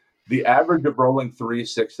true. The average of rolling 3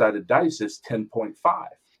 6-sided dice is 10.5.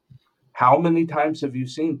 How many times have you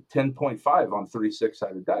seen 10.5 on 3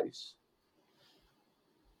 6-sided dice?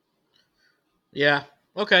 Yeah.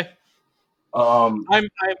 Okay. I'm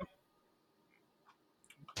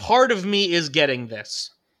part of me is getting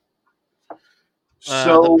this.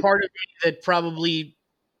 So the part of me that probably,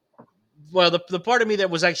 well, the part of me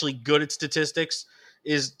that was actually good at statistics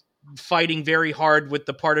is fighting very hard with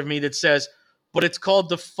the part of me that says, but it's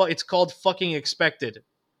called it's called fucking expected.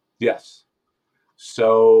 Yes.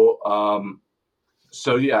 So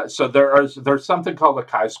yeah. So there's something called the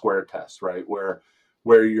chi-square test, right? Where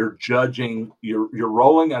you're judging, you're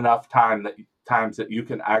rolling enough times that you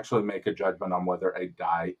can actually make a judgment on whether a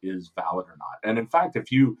die is valid or not. And in fact,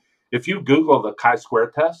 if you Google the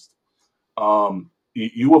chi-square test,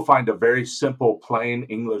 you will find a very simple, plain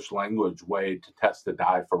English language way to test the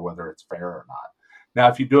die for whether it's fair or not. Now,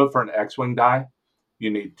 if you do it for an X-wing die, you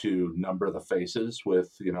need to number the faces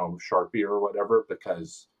with, Sharpie or whatever,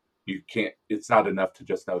 because you can't. It's not enough to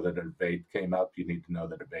just know that an evade came up. You need to know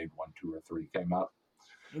that evade 1, 2, or 3 came up.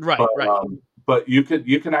 Right, but, right. But you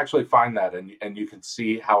can actually find that, and you can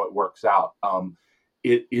see how it works out.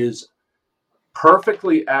 It is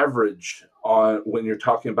perfectly average on when you're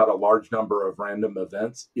talking about a large number of random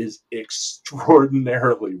events is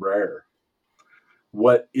extraordinarily rare.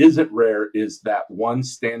 What isn't rare is that one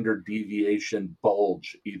standard deviation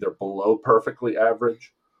bulge, either below perfectly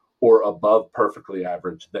average or above perfectly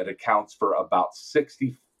average, that accounts for about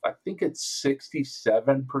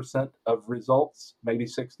 67% of results, maybe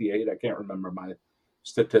 68. I can't remember my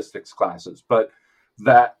statistics classes, but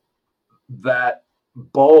that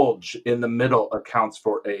bulge in the middle accounts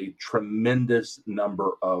for a tremendous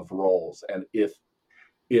number of rolls. And if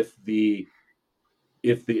the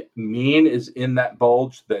mean is in that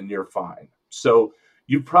bulge, then you're fine. So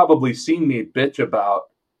you've probably seen me bitch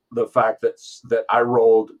about the fact that I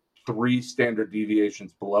rolled 3 standard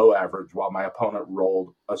deviations below average while my opponent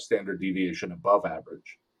rolled a standard deviation above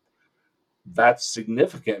average. That's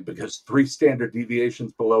significant because 3 standard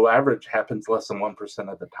deviations below average happens less than 1%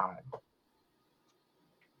 of the time.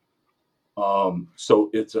 So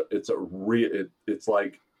it's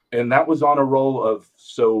like, and that was on a roll of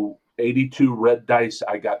 82 red dice.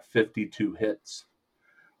 I got 52 hits.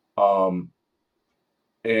 I'm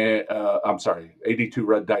sorry, 82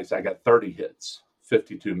 red dice. I got 30 hits,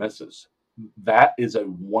 52 misses. That is a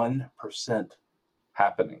 1%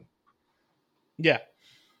 happening. Yeah.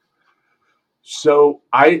 So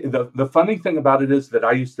the funny thing about it is that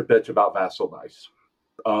I used to bitch about Vassal dice.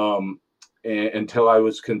 Until I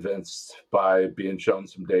was convinced by being shown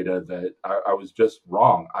some data that I was just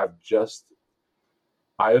wrong. I have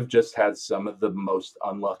just had some of the most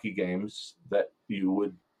unlucky games that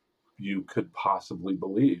you could possibly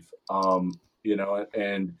believe.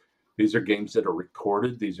 And these are games that are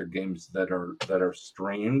recorded. These are games that are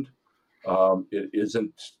streamed. It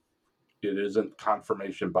isn't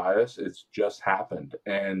confirmation bias. It's just happened.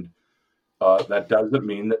 And that doesn't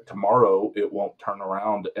mean that tomorrow it won't turn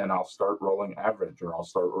around and I'll start rolling average, or I'll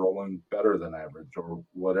start rolling better than average, or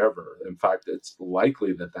whatever. In fact, it's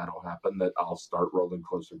likely that that'll happen, that I'll start rolling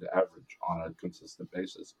closer to average on a consistent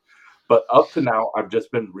basis. But up to now, I've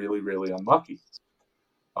just been really, really unlucky.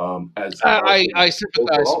 I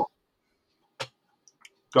sympathize. Overall.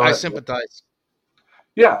 Go ahead. I sympathize.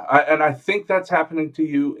 Yeah, I think that's happening to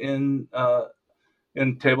you in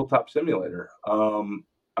Tabletop Simulator.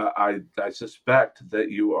 I suspect that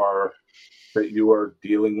you are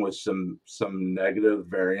dealing with some negative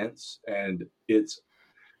variance, and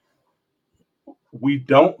we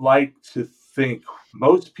don't like to think.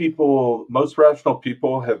 Most rational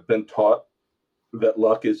people have been taught that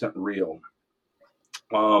luck isn't real.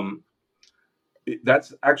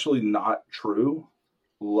 That's actually not true.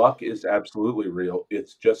 Luck is absolutely real.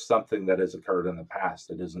 It's just something that has occurred in the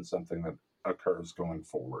past. It isn't something that occurs going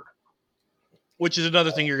forward. Which is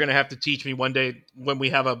another thing you're going to have to teach me one day when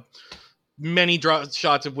we have many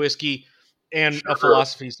shots of whiskey. and a Sure.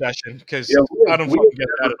 philosophy session because Yeah, I don't fucking get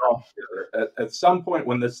that at all. At some point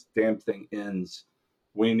when this damn thing ends,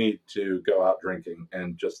 we need to go out drinking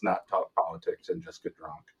and just not talk politics and just get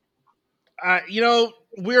drunk.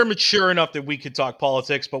 We're mature enough that we could talk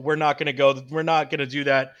politics, but we're not going to go. We're not going to do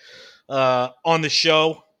that on the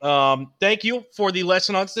show. Thank you for the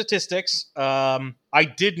lesson on statistics.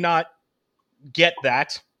 I did not get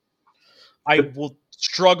that. I will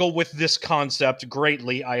struggle with this concept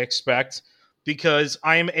greatly, I expect, because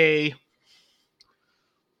my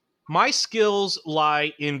skills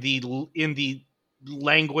lie in the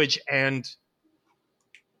language and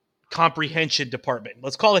comprehension department.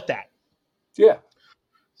 Let's call it that. Yeah.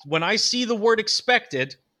 When I see the word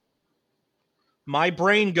expected, my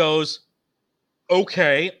brain goes,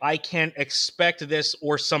 okay, I can expect this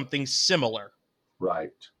or something similar.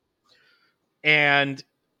 Right. And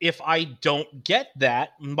if I don't get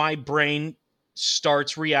that, my brain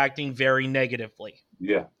starts reacting very negatively.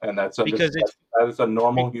 Yeah, and that is a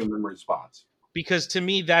normal human response. Because to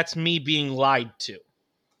me, that's me being lied to.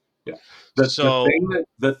 Yeah. So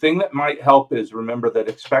The thing that might help is remember that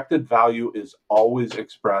expected value is always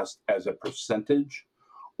expressed as a percentage,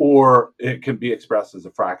 or it can be expressed as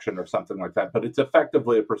a fraction or something like that, but it's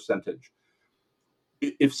effectively a percentage.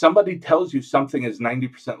 If somebody tells you something is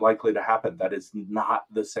 90% likely to happen, that is not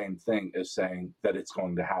the same thing as saying that it's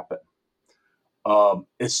going to happen.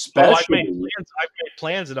 Especially, I've made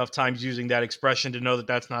plans enough times using that expression to know that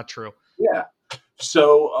that's not true. Yeah.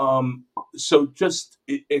 So, just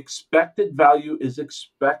expected value is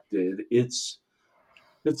expected. It's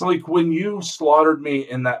like when you slaughtered me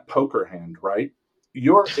in that poker hand, right?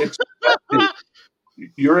 Your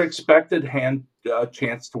expected hand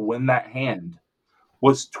chance to win that hand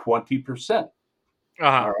was 20%. Uh-huh.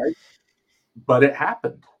 All right, but it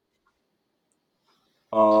happened.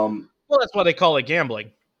 Well, that's why they call it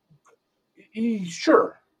gambling.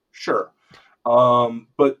 Sure.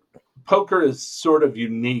 But poker is sort of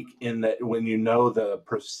unique in that when you know the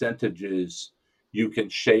percentages, you can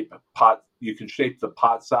shape the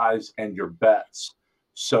pot size and your bets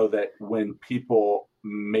so that when people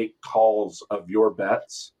make calls of your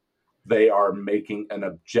bets, they are making an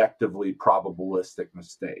objectively probabilistic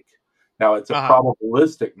mistake. Now it's a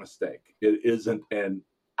probabilistic mistake. It isn't an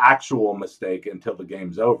actual mistake until the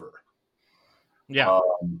game's over. Yeah.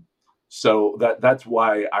 So that's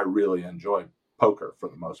why I really enjoy poker for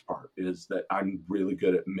the most part, is that I'm really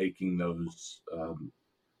good at making those. I'm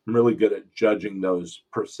really good at judging those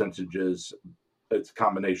percentages. It's a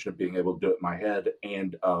combination of being able to do it in my head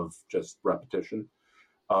and of just repetition.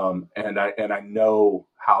 And I know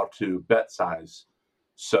how to bet size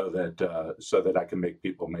so that I can make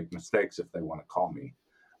people make mistakes if they want to call me.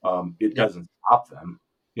 It doesn't stop them,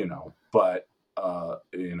 but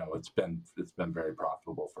it's been very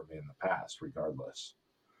profitable for me in the past, regardless.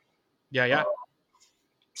 Yeah.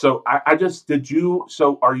 So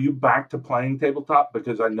so are you back to playing tabletop?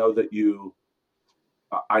 Because I know that you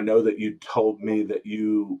told me that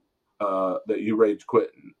you rage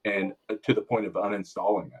quit and to the point of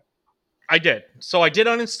uninstalling it. I did. So I did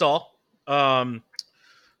uninstall.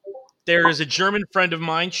 There is a German friend of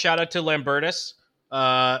mine, shout out to Lambertus,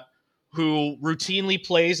 who routinely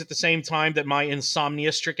plays at the same time that my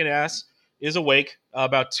insomnia-stricken ass is awake,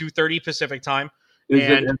 about 2:30 Pacific time. Is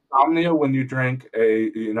it insomnia when you drink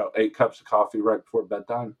 8 cups of coffee right before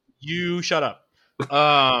bedtime? You shut up.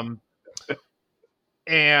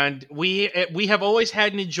 And we have always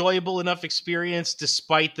had an enjoyable enough experience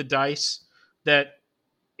despite the dice that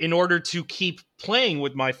in order to keep playing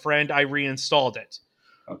with my friend, I reinstalled it.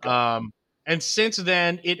 Okay. And since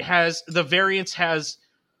then, the variance has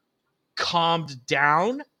calmed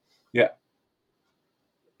down. Yeah.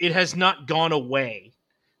 It has not gone away.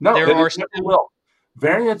 No,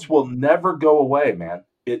 variance will never go away, man.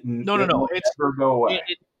 No. It's never go away.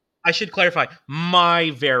 I should clarify.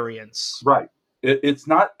 My variance. Right. It's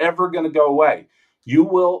not ever going to go away.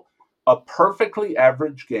 A perfectly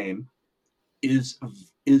average game is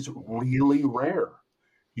really rare.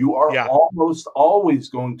 You are almost always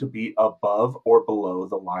going to be above or below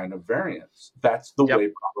the line of variance. That's the way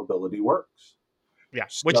probability works. Yeah,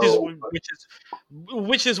 which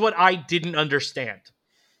is what I didn't understand.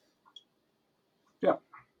 Yeah.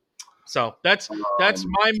 So that's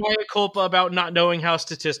my mea culpa about not knowing how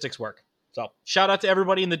statistics work. So shout out to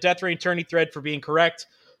everybody in the Death Ray Attorney thread for being correct.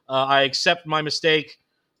 I accept my mistake,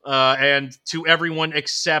 and to everyone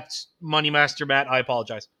except Money Master Matt, I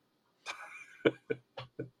apologize.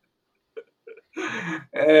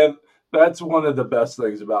 And that's one of the best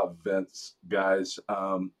things about Vince, guys.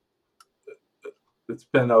 it's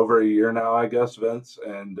been over a year now, I guess, Vince,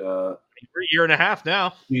 and For a year and a half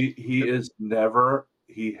now. he has never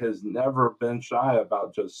been shy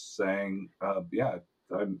about just saying, yeah,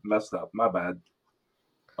 I messed up, my bad.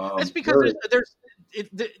 That's because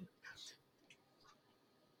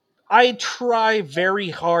I try very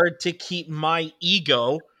hard to keep my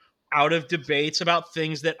ego out of debates about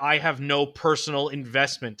things that I have no personal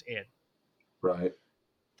investment in. Right.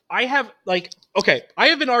 I have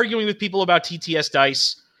been arguing with people about TTS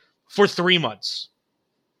dice for 3 months.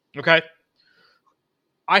 Okay?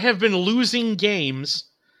 I have been losing games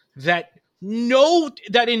that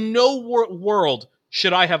in no world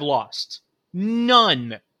should I have lost.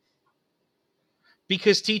 None.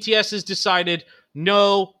 Because TTS has decided,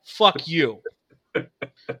 no, fuck you.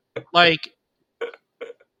 Like,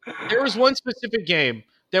 there was one specific game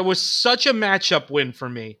that was such a matchup win for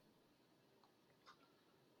me.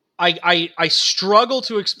 I struggle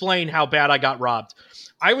to explain how bad I got robbed.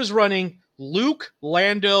 I was running Luke,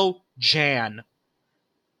 Lando, Jan.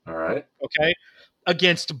 All right. Okay?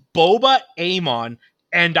 Against Boba Amon,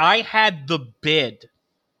 and I had the bid.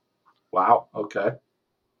 Wow. Okay.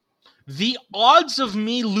 The odds of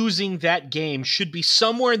me losing that game should be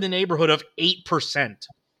somewhere in the neighborhood of 8%.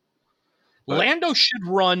 Lando should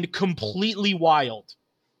run completely wild.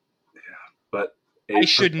 Yeah, but I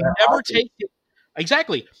should never take it.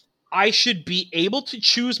 Exactly. I should be able to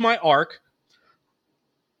choose my arc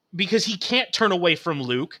because he can't turn away from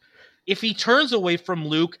Luke. If he turns away from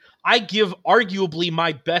Luke, I give arguably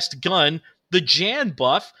my best gun, the Jan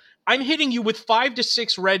buff. I'm hitting you with 5 to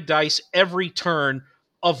 6 red dice every turn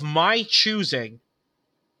of my choosing.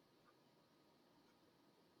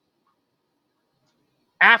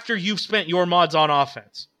 After you've spent your mods on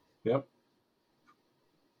offense. Yep.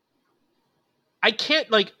 I can't,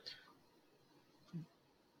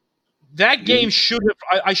 that game should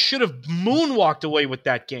have, I should have moonwalked away with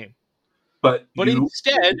that game. But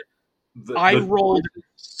instead, I rolled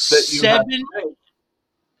 7.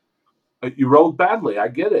 You rolled badly. I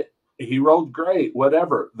get it. He rolled great,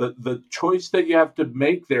 whatever. The choice that you have to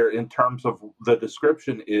make there in terms of the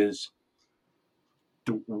description is,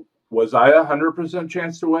 was I 100%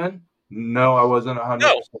 chance to win? No, I wasn't 100%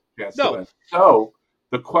 chance to win. So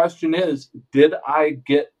the question is, did I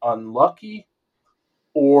get unlucky,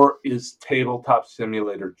 or is Tabletop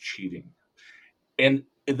Simulator cheating? And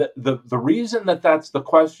the reason that's the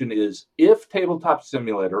question is, if Tabletop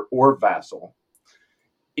Simulator or Vassal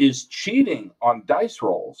is cheating on dice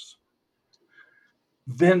rolls,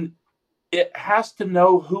 then it has to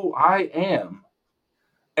know who I am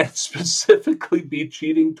and specifically be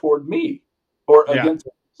cheating toward me or against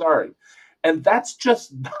me. Sorry. And that's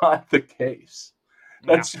just not the case.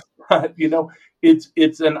 That's not,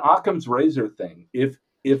 it's an Occam's razor thing.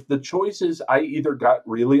 If the choice is I either got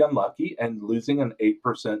really unlucky and losing an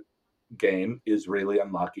 8% game is really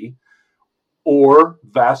unlucky, or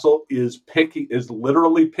Vassal is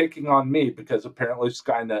literally picking on me because apparently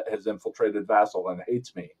Skynet has infiltrated Vassal and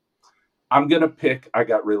hates me, I'm gonna pick I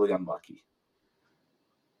got really unlucky.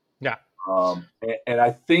 Yeah. And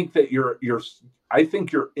I think that you're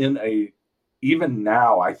in even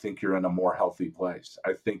now, I think you're in a more healthy place.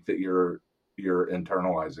 I think that you're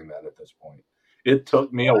internalizing that at this point. It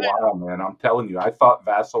took me a while, man. I'm telling you, I thought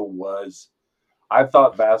Vassal was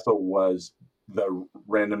the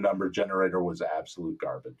random number generator was absolute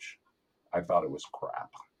garbage. I thought it was crap.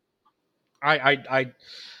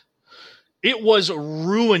 It was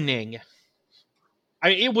ruining.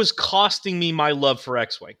 It was costing me my love for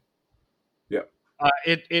X-Wing. Yeah.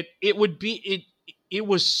 It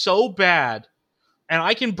was so bad, and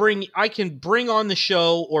I can bring on the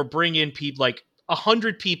show or bring in people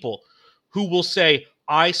 100 people who will say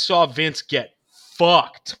I saw Vince get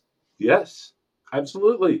fucked. Yes,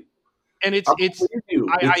 absolutely. And it's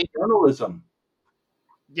journalism.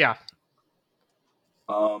 Yeah.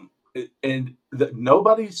 And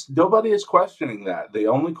nobody is questioning that. The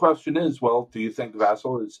only question is, well, do you think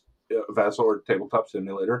Vassal or Tabletop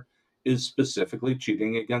Simulator is specifically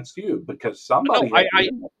cheating against you? Because somebody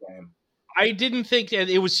I didn't think that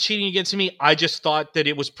it was cheating against me. I just thought that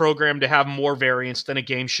it was programmed to have more variance than a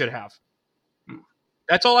game should have.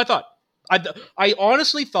 That's all I thought. I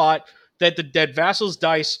honestly thought that Vassal's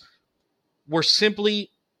dice were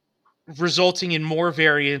simply resulting in more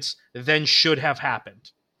variance than should have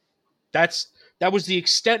happened. That was the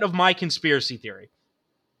extent of my conspiracy theory.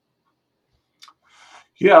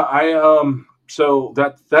 Yeah, so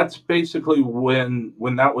that's basically when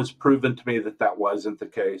that was proven to me that wasn't the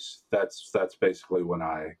case. That's basically when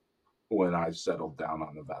I settled down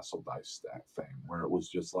on the Vassal dice stack thing, where it was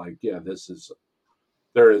just like, yeah, this is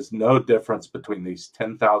There is no difference between these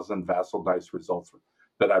 10,000 Vassal dice results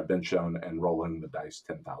that I've been shown and rolling the dice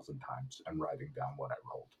 10,000 times and writing down what I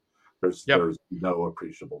rolled. There's no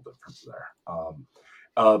appreciable difference there.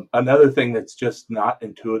 Another thing that's just not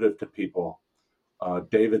intuitive to people,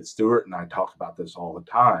 David Stewart and I talk about this all the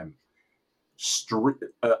time.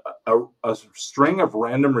 A string of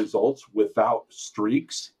random results without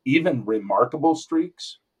streaks, even remarkable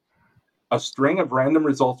streaks, a string of random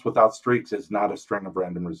results without streaks is not a string of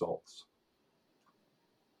random results.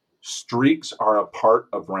 Streaks are a part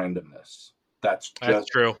of randomness. That's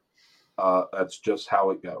true. That's just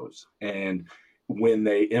how it goes. And when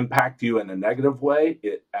they impact you in a negative way,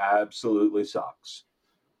 it absolutely sucks.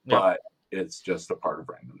 Yep. But it's just a part of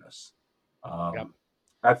randomness. Yep.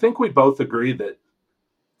 I think we both agree that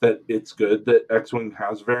it's good that X-Wing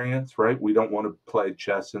has variants, right? We don't want to play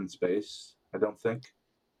chess in space, I don't think.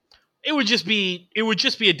 It would just be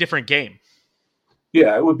a different game.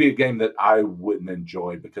 Yeah, it would be a game that I wouldn't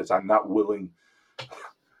enjoy because I'm not willing.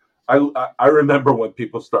 I remember when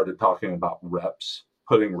people started talking about reps,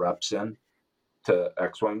 putting reps in to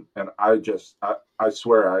X-Wing, and I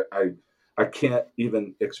swear I can't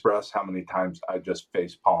even express how many times I just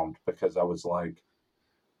face palmed because I was like,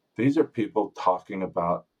 these are people talking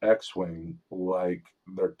about X-Wing like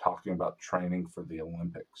they're talking about training for the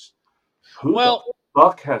Olympics. Who the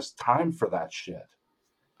fuck has time for that shit?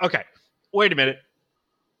 Okay, wait a minute.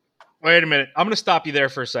 I'm going to stop you there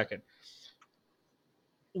for a second.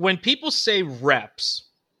 When people say reps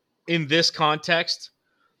in this context,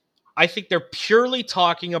 I think they're purely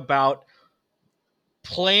talking about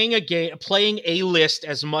playing a list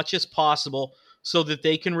as much as possible so that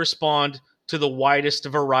they can respond to the widest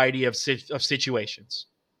variety of situations.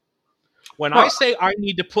 When I say I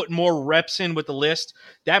need to put more reps in with the list,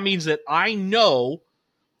 that means that I know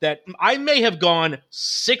that I may have gone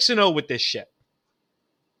 6-0 with this shit.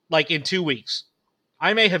 Like in 2 weeks.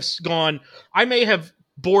 I may have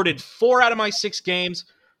boarded 4 out of my 6 games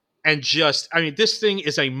and this thing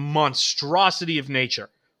is a monstrosity of nature.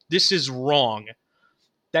 This is wrong.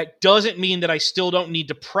 That doesn't mean that I still don't need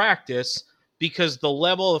to practice because the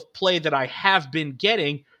level of play that I have been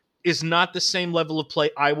getting is not the same level of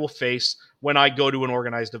play I will face when I go to an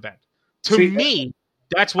organized event. To me,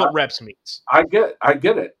 that's what reps means. I get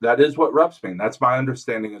it. That is what reps mean. That's my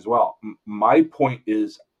understanding as well. My point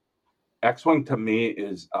is X-Wing to me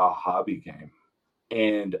is a hobby game,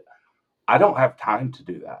 and I don't have time to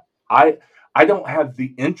do that. I don't have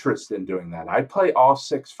the interest in doing that. I play all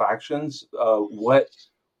 6 factions.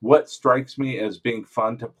 What strikes me as being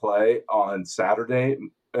fun to play on Saturday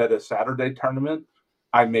at a Saturday tournament,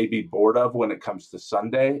 I may be bored of when it comes to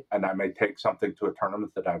Sunday, and I may take something to a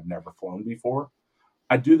tournament that I've never flown before.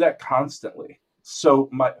 I do that constantly. So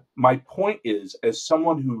my point is, as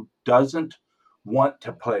someone who doesn't want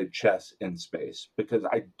to play chess in space, because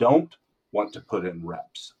I don't want to put in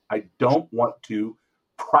reps, I don't want to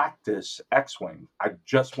practice X-Wing, I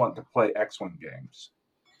just want to play X-Wing games.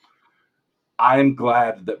 I'm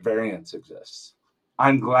glad that variance exists.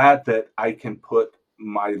 I'm glad that I can put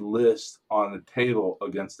my list on the table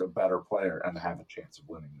against a better player and have a chance of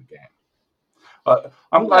winning the game.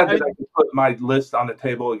 I'm glad that I can put my list on the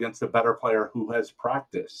table against a better player who has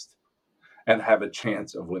practiced and have a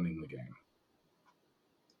chance of winning the game.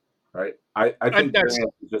 Right? I think that's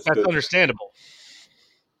good. Understandable.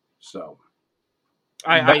 So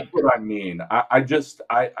that's what I mean.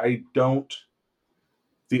 I don't.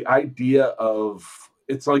 The idea of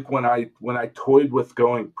it's like when I toyed with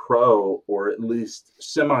going pro or at least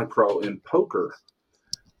semi-pro in poker.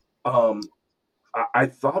 I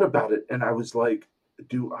thought about it and I was like,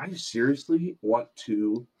 do I seriously want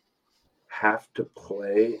to have to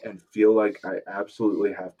play and feel like I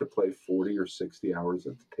absolutely have to play 40 or 60 hours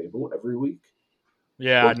at the table every week?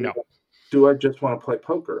 Yeah, no. Do I just want to play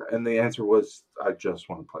poker? And the answer was, I just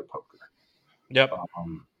want to play poker. Yep.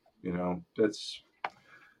 That's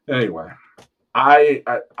anyway. I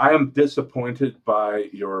am disappointed by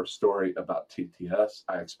your story about TTS.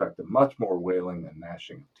 I expected much more wailing and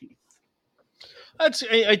gnashing of teeth.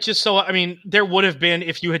 There would have been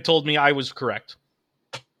if you had told me I was correct.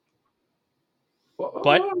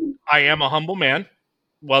 But I am a humble man.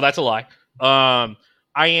 Well, that's a lie. I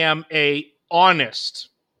am a honest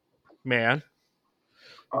man.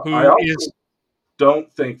 I also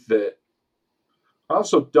don't think that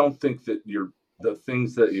the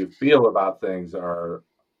things that you feel about things are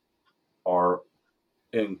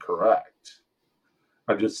incorrect.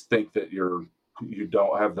 I just think that you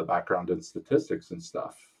don't have the background in statistics and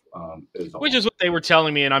stuff. Which is what they were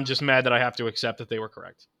telling me, and I'm just mad that I have to accept that they were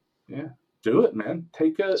correct. Yeah, do it, man.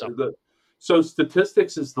 So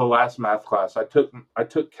statistics is the last math class I took. I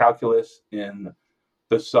took calculus in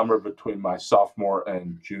the summer between my sophomore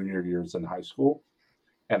and junior years in high school,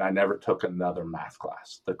 and I never took another math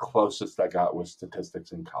class. The closest I got was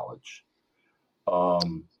statistics in college.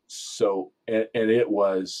 So and it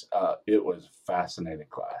was a fascinating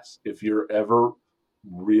class. If you're ever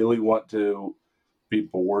really want to be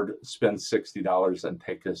bored, spend $60 and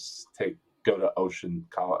go to Ocean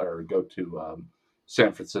College or go to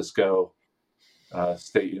San Francisco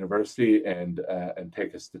State University and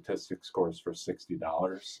take a statistics course for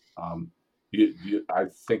 $60. I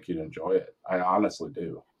think you'd enjoy it. I honestly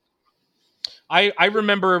do. I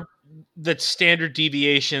remember that standard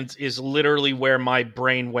deviations is literally where my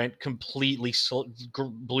brain went completely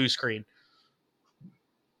blue screen.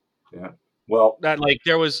 Yeah. Well, that like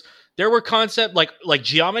there were concepts like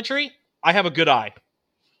geometry. I have a good eye.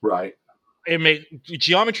 Right.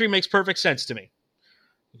 Geometry makes perfect sense to me.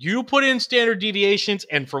 You put in standard deviations,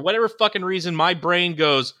 and for whatever fucking reason, my brain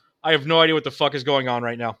goes, I have no idea what the fuck is going on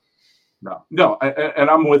right now. No, and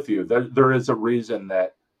I'm with you. There is a reason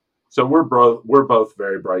that. So we're both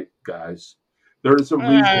very bright guys. There is a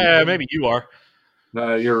reason. Maybe you are.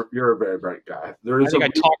 No, you're a very bright guy. I think I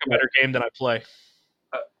talk a better game than I play.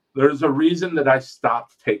 There's a reason that I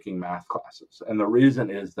stopped taking math classes, and the reason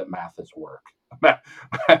is that math is work.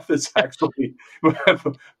 Math is actually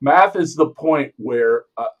math is the point where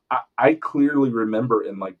I clearly remember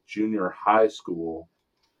in like junior high school,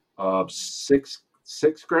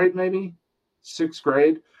 sixth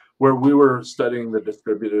grade, where we were studying the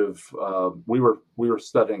distributive. We were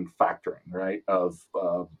studying factoring, right, of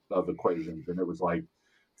equations, and it was like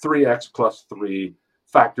 3x plus 3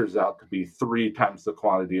 factors out to be 3 times the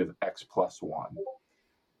quantity of x plus 1.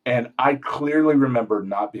 And I clearly remember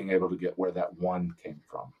not being able to get where that 1 came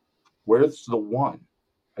from. Where's the 1?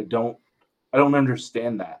 I don't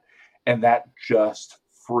understand that. And that just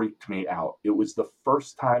freaked me out. It was the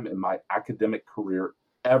first time in my academic career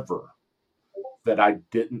ever that I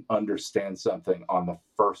didn't understand something on the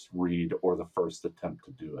first read or the first attempt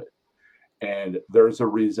to do it. And there's a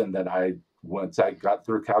reason that once I got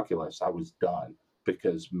through calculus, I was done,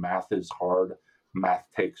 because math is hard. Math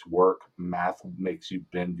takes work. Math makes you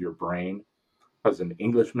bend your brain. As an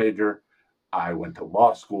English major, I went to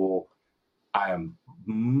law school. I am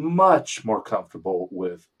much more comfortable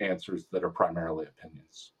with answers that are primarily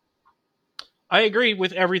opinions. I agree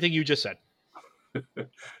with everything you just said.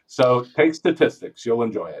 So take statistics. You'll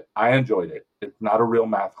enjoy it. I enjoyed it. It's not a real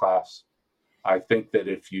math class. I think that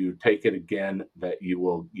if you take it again, that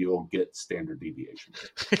you'll get standard deviation.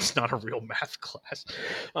 It's not a real math class.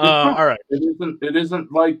 All right. It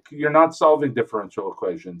isn't like you're not solving differential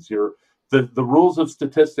equations. The rules of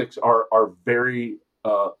statistics are very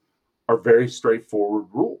straightforward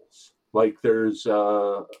rules. Like there's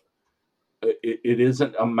it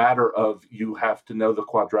isn't a matter of you have to know the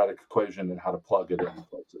quadratic equation and how to plug it in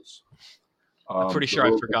places. I'm pretty sure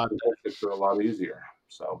I forgot that. Statistics are a lot easier.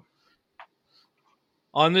 So.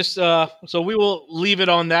 On this, so we will leave it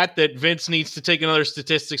on that Vince needs to take another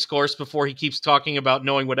statistics course before he keeps talking about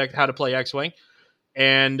knowing how to play X-Wing.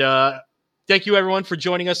 And thank you, everyone, for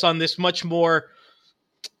joining us on this much more,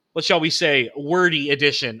 what shall we say, wordy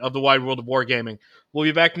edition of the Wide World of Wargaming. We'll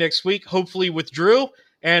be back next week, hopefully with Drew,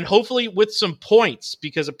 and hopefully with some points,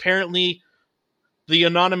 because apparently the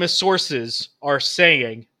anonymous sources are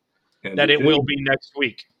saying that it will be next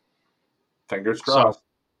week. Fingers crossed. So,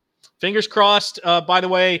 fingers crossed. By the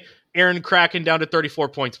way, Aaron Kraken down to 34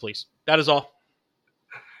 points, please. That is all.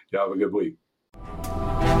 Y'all have a good week.